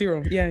see them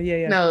through them.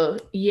 Yeah. No.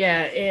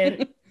 Yeah.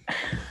 And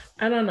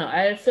I don't know.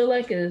 I feel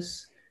like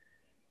it's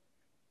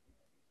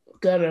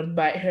gonna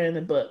bite her in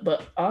the butt.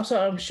 But also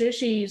I'm sure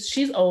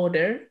she's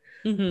older.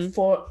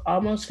 For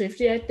almost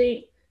 50, I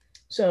think.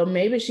 So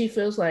maybe she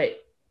feels like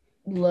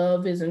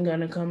love isn't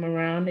gonna come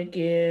around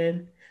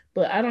again.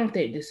 But I don't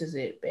think this is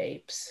it,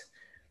 babes.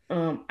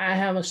 I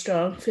have a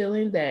strong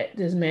feeling that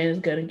this man is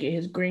gonna get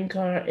his green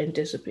card and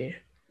disappear.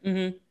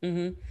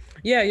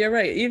 Yeah, you're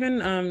right.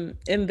 Even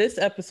in this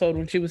episode,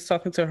 when she was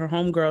talking to her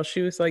homegirl,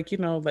 she was like,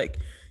 like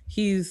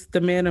he's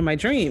the man of my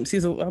dreams.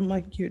 I'm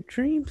like, your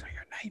dreams are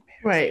your nightmares.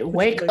 Right.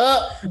 Wake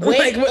up.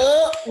 Wake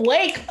up.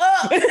 Like,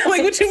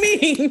 what you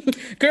mean?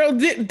 Girl,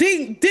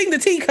 ding the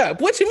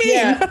teacup. What you mean?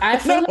 Yeah, I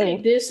feel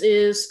like this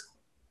is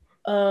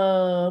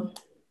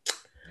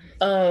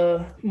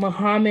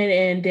Muhammad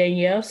and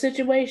Danielle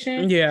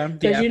situation. Yeah.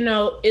 Because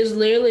it's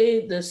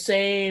literally the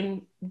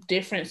same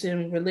difference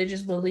in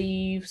religious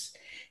beliefs.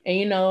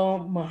 And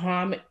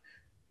Muhammad,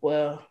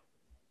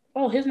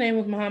 his name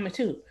was Muhammad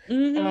too.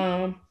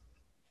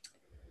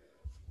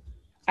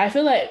 I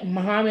feel like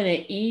Muhammad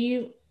and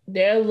Eve,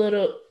 they're a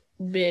little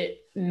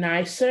bit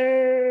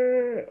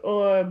nicer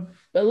or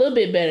a little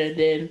bit better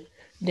than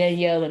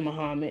Danielle and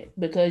Muhammad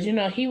because,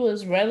 he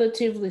was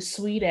relatively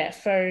sweet at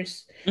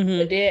first,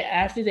 but then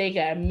after they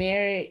got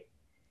married,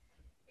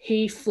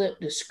 he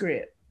flipped the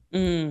script.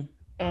 And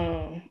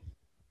I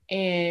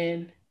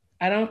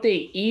don't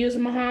think Eve's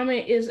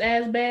Muhammad is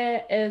as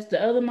bad as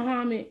the other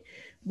Muhammad,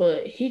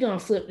 but he gonna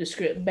flip the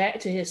script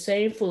back to his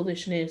same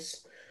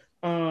foolishness.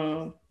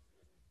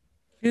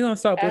 He's gonna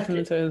stop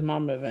listening to his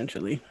mama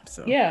eventually.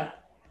 So yeah,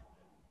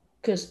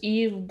 because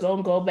Eve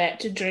gonna go back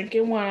to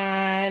drinking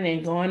wine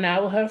and going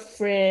out with her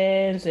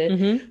friends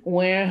and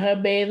wearing her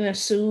bathing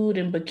suit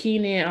and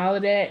bikini and all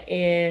of that,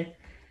 and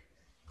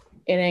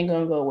it ain't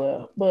gonna go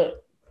well.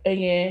 But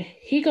again,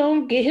 he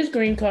gonna get his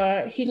green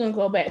card. He gonna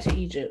go back to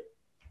Egypt.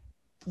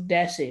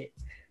 That's it.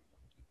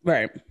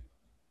 Right.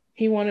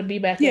 He want to be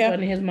back up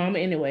under his mama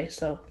anyway.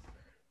 So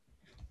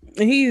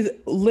he's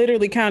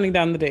literally counting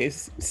down the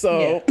days.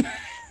 So. Yeah.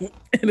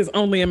 It is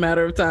only a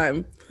matter of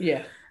time.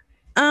 Yeah.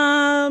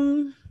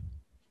 I'm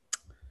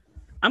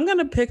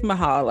gonna pick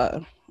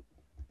Mahala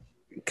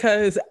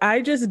because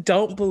I just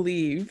don't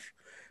believe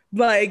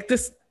like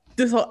this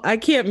whole I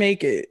can't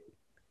make it.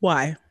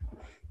 Why?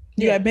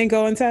 You got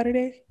bingo on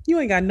Saturday? You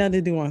ain't got nothing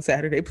to do on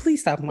Saturday. Please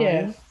stop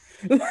lying.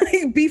 Yeah.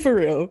 Like, be for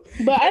real.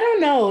 But I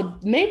don't know.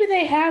 Maybe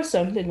they have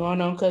something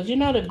going on because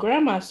the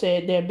grandma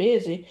said they're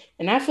busy,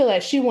 and I feel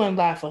like she wouldn't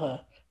lie for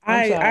her.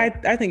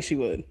 I think she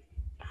would.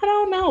 I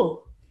don't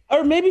know.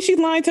 Or maybe she's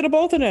lying to the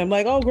both of them.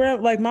 Like, oh,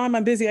 Mom,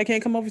 I'm busy. I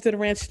can't come over to the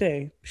ranch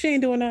today. She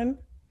ain't doing nothing.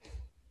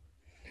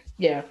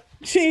 Yeah.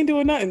 She ain't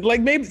doing nothing. Like,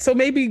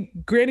 maybe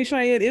Granny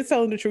Cheyenne is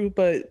telling the truth,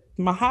 but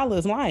Mahala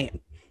is lying.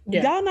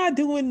 Yeah. Y'all not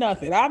doing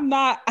nothing. I'm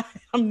not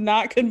I'm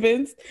not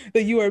convinced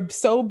that you are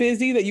so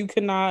busy that you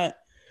cannot.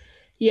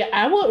 Yeah,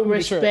 I would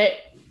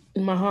respect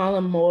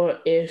Mahala more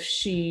if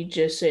she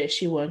just said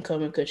she wasn't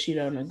coming because she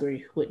don't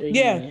agree with the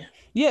union.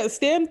 Yeah,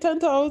 stand 10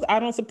 toes. I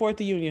don't support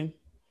the union.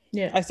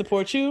 Yeah, I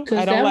support you.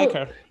 I don't like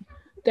her.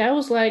 That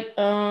was like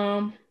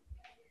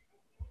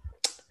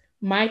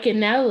Mike and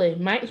Natalie,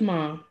 Mike's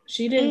mom.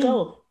 She didn't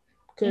go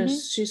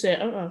because she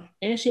said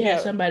and she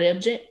had somebody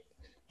object.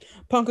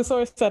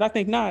 Punkasaurus said, I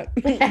think not.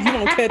 You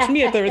don't catch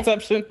me at the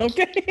reception,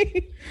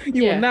 okay?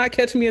 You will not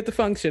catch me at the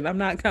function. I'm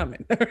not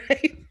coming, all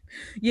right?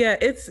 Yeah,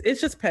 it's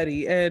just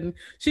petty. And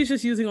she's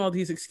just using all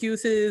these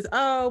excuses.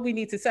 Oh, we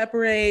need to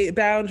separate,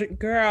 boundary.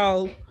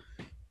 Girl,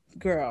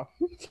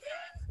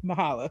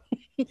 Mahala.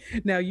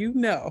 Now you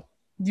know.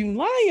 You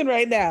lying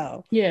right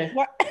now. Yeah.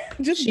 Why?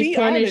 Just be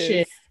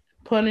honest.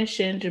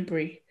 Punishing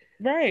Jibri.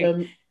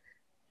 Right.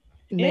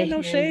 And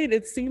no shade.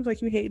 It seems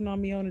like you hating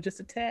on Miona just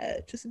a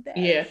tad.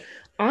 Yeah.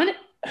 On it.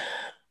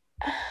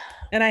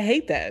 And I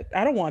hate that.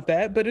 I don't want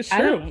that, but it's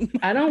true.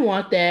 I don't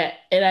want that.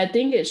 And I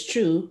think it's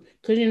true.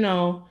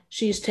 Because,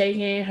 she's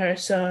taking her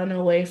son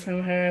away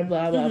from her,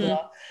 blah, blah,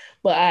 blah.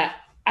 But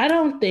I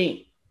don't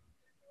think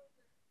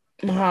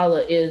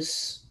Mahala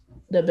is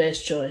the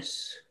best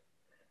choice.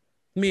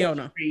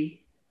 Miona.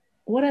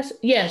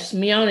 Yes,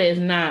 Miona is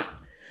not.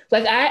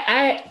 Like,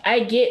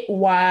 I get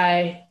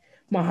why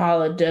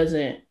Mahala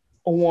doesn't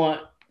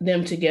want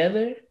them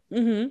together.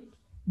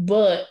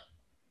 But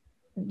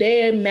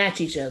they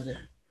match each other.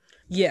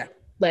 Yeah.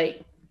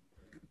 Like,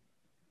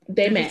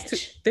 they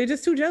match. They're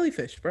just two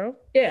jellyfish, bro.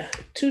 Yeah.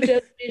 Two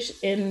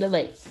jellyfish in the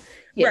lake.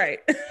 Yeah. Right.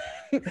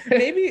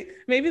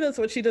 maybe that's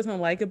what she doesn't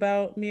like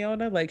about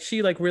Miona. Like,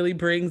 she really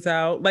brings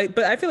out but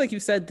I feel like you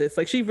said this,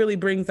 like, she really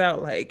brings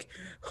out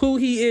who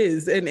he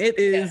is, and it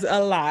is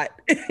a lot.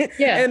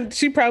 Yeah. And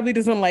she probably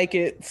doesn't like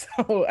it.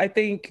 So I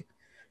think,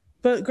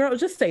 but girl,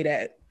 just say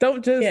that.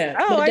 Don't just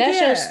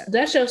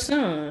that's your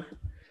son.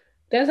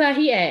 That's how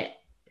he act.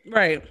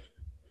 Right.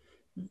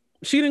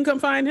 She didn't come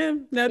find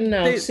him?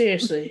 No,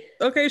 seriously.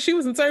 Okay, she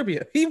was in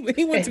Serbia. He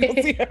went to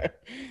go see her.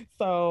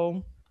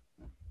 So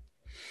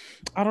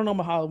I don't know,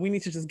 Mahala. We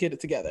need to just get it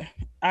together.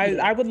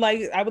 I would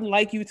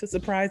like you to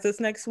surprise us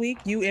next week,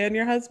 you and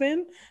your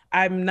husband.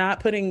 I'm not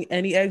putting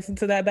any eggs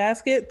into that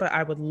basket, but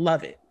I would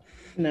love it.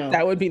 No,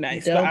 that would be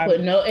nice. Don't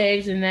put no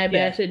eggs in that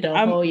basket.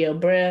 Don't hold your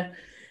breath.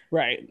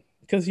 Right,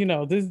 because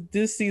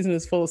this season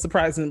is full of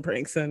surprises and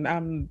pranks, and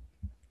I'm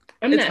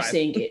not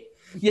seeing it.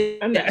 Yeah,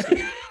 I'm not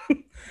seeing it.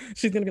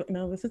 She's gonna go,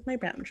 no, this is my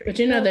boundary. But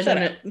they're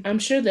gonna. I'm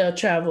sure they'll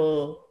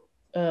travel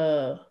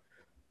to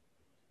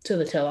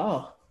the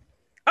tell-all.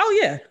 Oh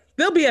yeah,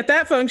 they'll be at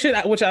that function,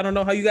 which I don't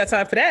know how you got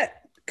time for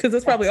that, because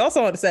it's probably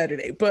also on a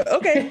Saturday. But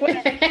okay,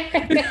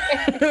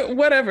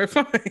 whatever,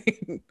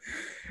 fine.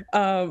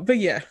 But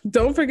yeah,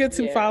 don't forget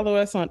to follow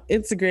us on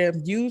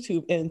Instagram,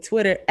 YouTube, and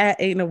Twitter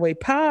at Ain't No Way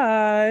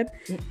Pod,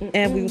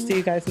 and we will see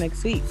you guys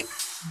next week.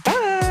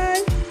 Bye.